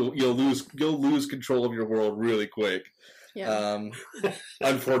else you'll lose control of your world really quick. Yeah.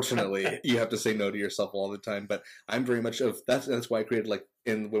 Unfortunately, you have to say no to yourself all the time. But I'm very much of that's why I created, like,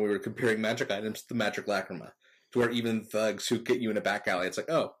 when we were comparing magic items, the magic lacrima, to where even thugs who get you in a back alley, it's like,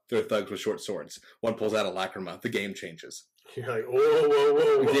 oh, they're thugs with short swords. One pulls out a lacrima, the game changes. You're like,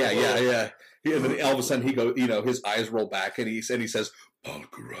 whoa. Yeah. And then all of a sudden he goes, his eyes roll back and he says,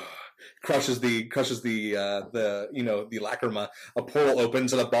 Balgura. Crushes the lacrima. A portal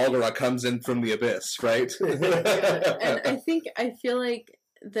opens and a Balgura comes in from the abyss, right? And I feel like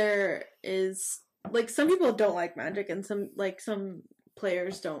there is, like, some people don't like magic, and some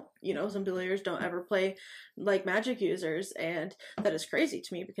players don't, some players don't ever play like magic users, and that is crazy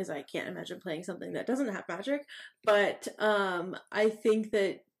to me, because I can't imagine playing something that doesn't have magic. But I think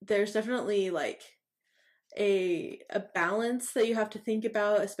that there's definitely, like, a balance that you have to think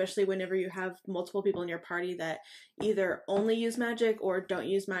about, especially whenever you have multiple people in your party that either only use magic or don't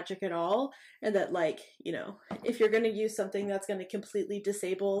use magic at all. And that, like, you know, if you're going to use something that's going to completely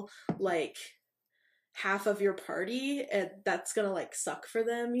disable, like, half of your party, and that's gonna like suck for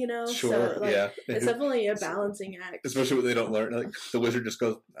them, you know. Sure, so, like, yeah. it's definitely a balancing act. Especially when they don't learn. Like the wizard just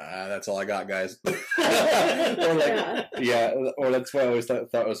goes, "That's all I got, guys." Or Yeah. yeah. Or that's why I always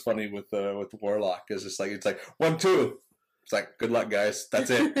thought it was funny with the warlock. Is just like it's like 1, 2. It's like good luck, guys. That's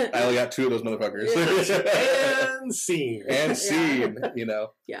it. I only got 2 of those motherfuckers. And scene. And scene. You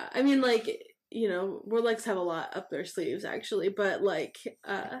know. Yeah, I mean, like, you know, warlocks have a lot up their sleeves actually, but like,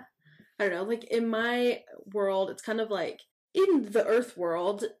 I don't know, like in my world, it's kind of like in the Earth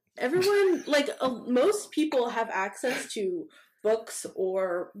world, everyone, like most people have access to books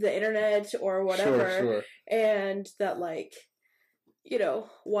or the internet or whatever. Sure. And that, like, you know,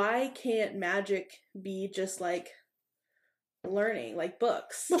 why can't magic be just like learning, like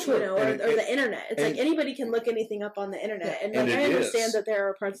books, Sure. you know, or the internet? It's like anybody can look anything up on the internet. And like, I understand that there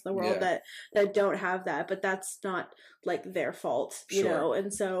are parts of the world that don't have that, but that's not like their fault, you know?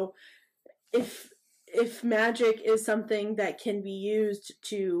 And so if magic is something that can be used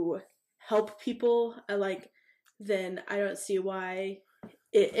to help people, then I don't see why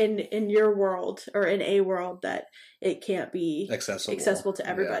in your world or in a world that it can't be accessible to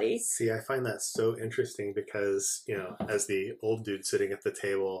everybody. Yeah. See, I find that so interesting because, you know, as the old dude sitting at the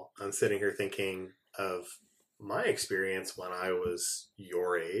table, I'm sitting here thinking of my experience when I was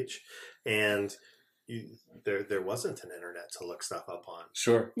your age, and there wasn't an internet to look stuff up on.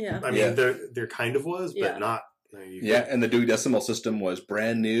 Sure. Yeah. I mean, there kind of was, but not. And the Dewey Decimal System was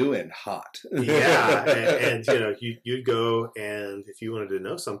brand new and hot. Yeah, and you know, you'd go, and if you wanted to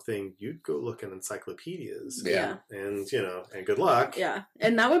know something, you'd go look in encyclopedias. Yeah. And you know, and good luck. Yeah,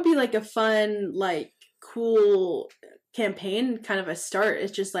 and that would be like a fun, like, cool campaign, kind of a start.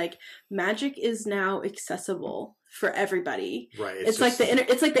 It's just like magic is now accessible for everybody. Right. It's like the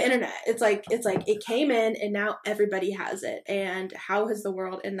internet. It's like it came in and now everybody has it. And how has the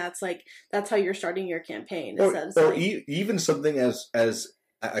world? And that's how you're starting your campaign. Even something as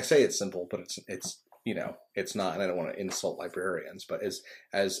I say it's simple, but it's you know, it's not. And I don't want to insult librarians, but as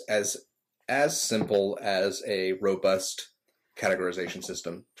simple as a robust categorization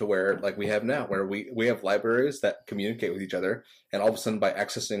system to where, like we have now, where we have libraries that communicate with each other, and all of a sudden by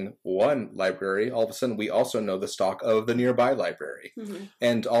accessing one library, all of a sudden we also know the stock of the nearby library. Mm-hmm.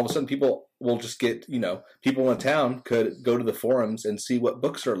 And all of a sudden people will just get, you know, people in town could go to the forums and see what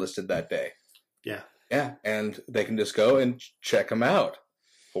books are listed that day. Yeah. Yeah, and they can just go and check them out.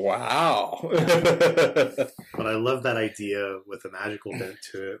 Wow. But I love that idea with a magical bent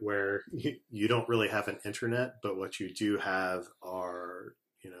to it, where you don't really have an internet, but what you do have are,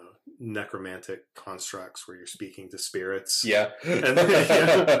 you know, necromantic constructs where you're speaking to spirits. Yeah.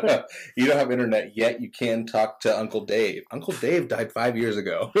 You don't have internet yet. You can talk to Uncle Dave. Uncle Dave died 5 years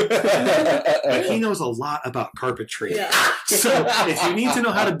ago. And he knows a lot about carpentry. Yeah. So if you need to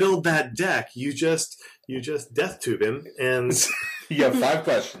know how to build that deck, you just death tube him, and you have 5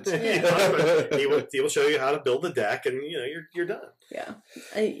 questions. Yeah. He will show you how to build the deck, and you know you're done. Yeah.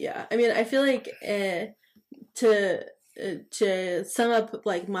 I mean, I feel like to sum up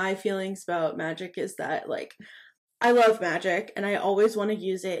like my feelings about magic is that, like, I love magic and I always want to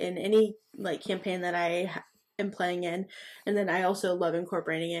use it in any like campaign that I am playing in, and then I also love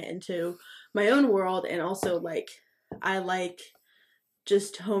incorporating it into my own world, and also like I like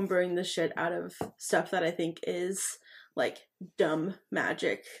just homebrewing the shit out of stuff that I think is like dumb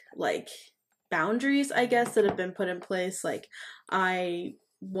magic, like boundaries, I guess, that have been put in place. Like I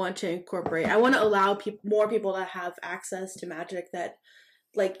want to allow more people to have access to magic that,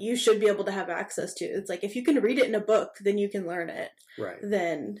 like, you should be able to have access to. It's like, if you can read it in a book, then you can learn it. Right.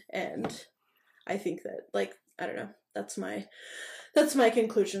 And I think that, like, I don't know, that's my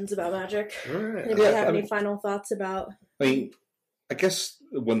conclusions about magic. All right. Anybody have any final thoughts about? I mean, I guess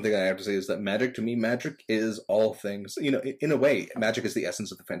one thing I have to say is that magic is all things, you know, in a way, magic is the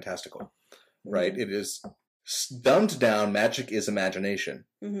essence of the fantastical, right? Mm-hmm. It is dumbed down. Magic is imagination.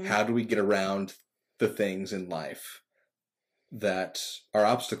 Mm-hmm. How do we get around the things in life that are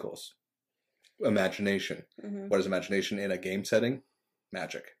obstacles? Imagination. Mm-hmm. What is imagination in a game setting?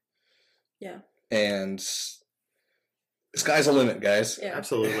 Magic. Yeah. And the sky's the limit, guys. Yeah.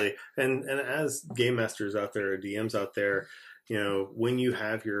 Absolutely. And as game masters out there, or DMs out there, you know, when you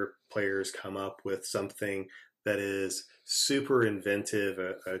have your players come up with something that is super inventive,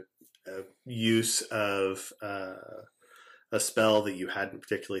 a use of a spell that you hadn't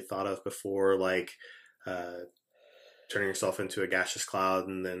particularly thought of before, like turning yourself into a gaseous cloud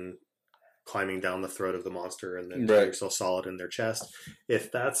and then climbing down the throat of the monster and then Right. yourself solid in their chest.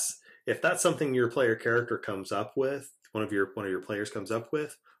 If that's something your player character comes up with, one of your players comes up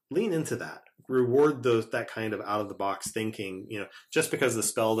with, lean into that. Reward that kind of out of the box thinking. Just because the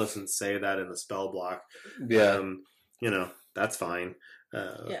spell doesn't say that in the spell block, Yeah. That's fine.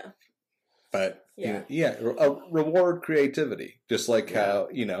 Yeah. But Yeah. reward creativity, just like how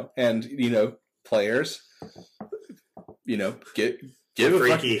and players, give a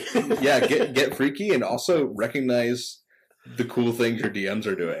Freaky. get freaky, and also recognize the cool things your DMs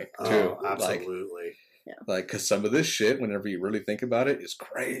are doing too. Oh, absolutely. Like, because some of this shit, whenever you really think about it, is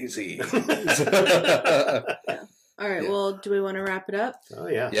crazy. All right. Yeah. Well, do we want to wrap it up? Oh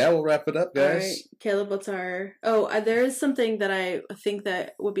yeah. Yeah, we'll wrap it up, All guys. right, Caleb, what's our... Oh, there is something that I think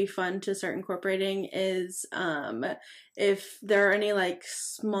that would be fun to start incorporating is if there are any, like,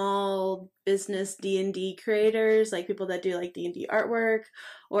 small business D&D creators, like people that do, like, D&D artwork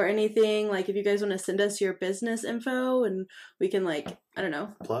or anything, like, if you guys want to send us your business info and we can, like, I don't know,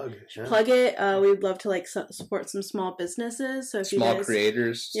 Plug it, we'd love to, like, support some small businesses. So if Small you guys...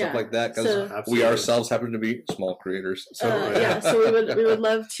 creators, stuff Yeah. like that, because So- we Absolutely. ourselves happen to be small creators. So So we would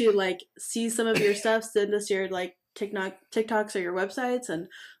love to like see some of your stuff. Send us your like TikToks or your websites, and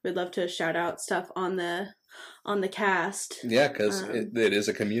we'd love to shout out stuff on the cast. yeah, because Um, it is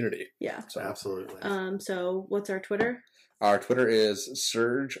a community. Yeah. So Absolutely. So what's our Twitter? our Twitter is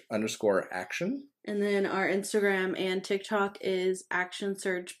surge_action. And then our Instagram and TikTok is Action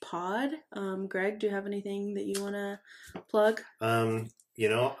Surge Pod. Greg, do you have anything that you want to plug?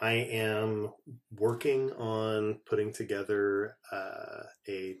 I am working on putting together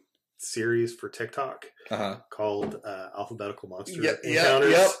a series for TikTok called Alphabetical Monster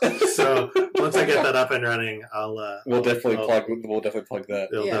Encounters. Yep. So once I get that up and running, We'll definitely plug that.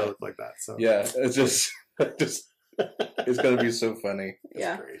 It'll Yeah. look like that. So Yeah, it's just it's gonna be so funny. it's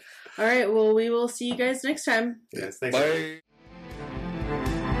Yeah. great. All right. Well, we will see you guys next time. Yes, thanks. Bye.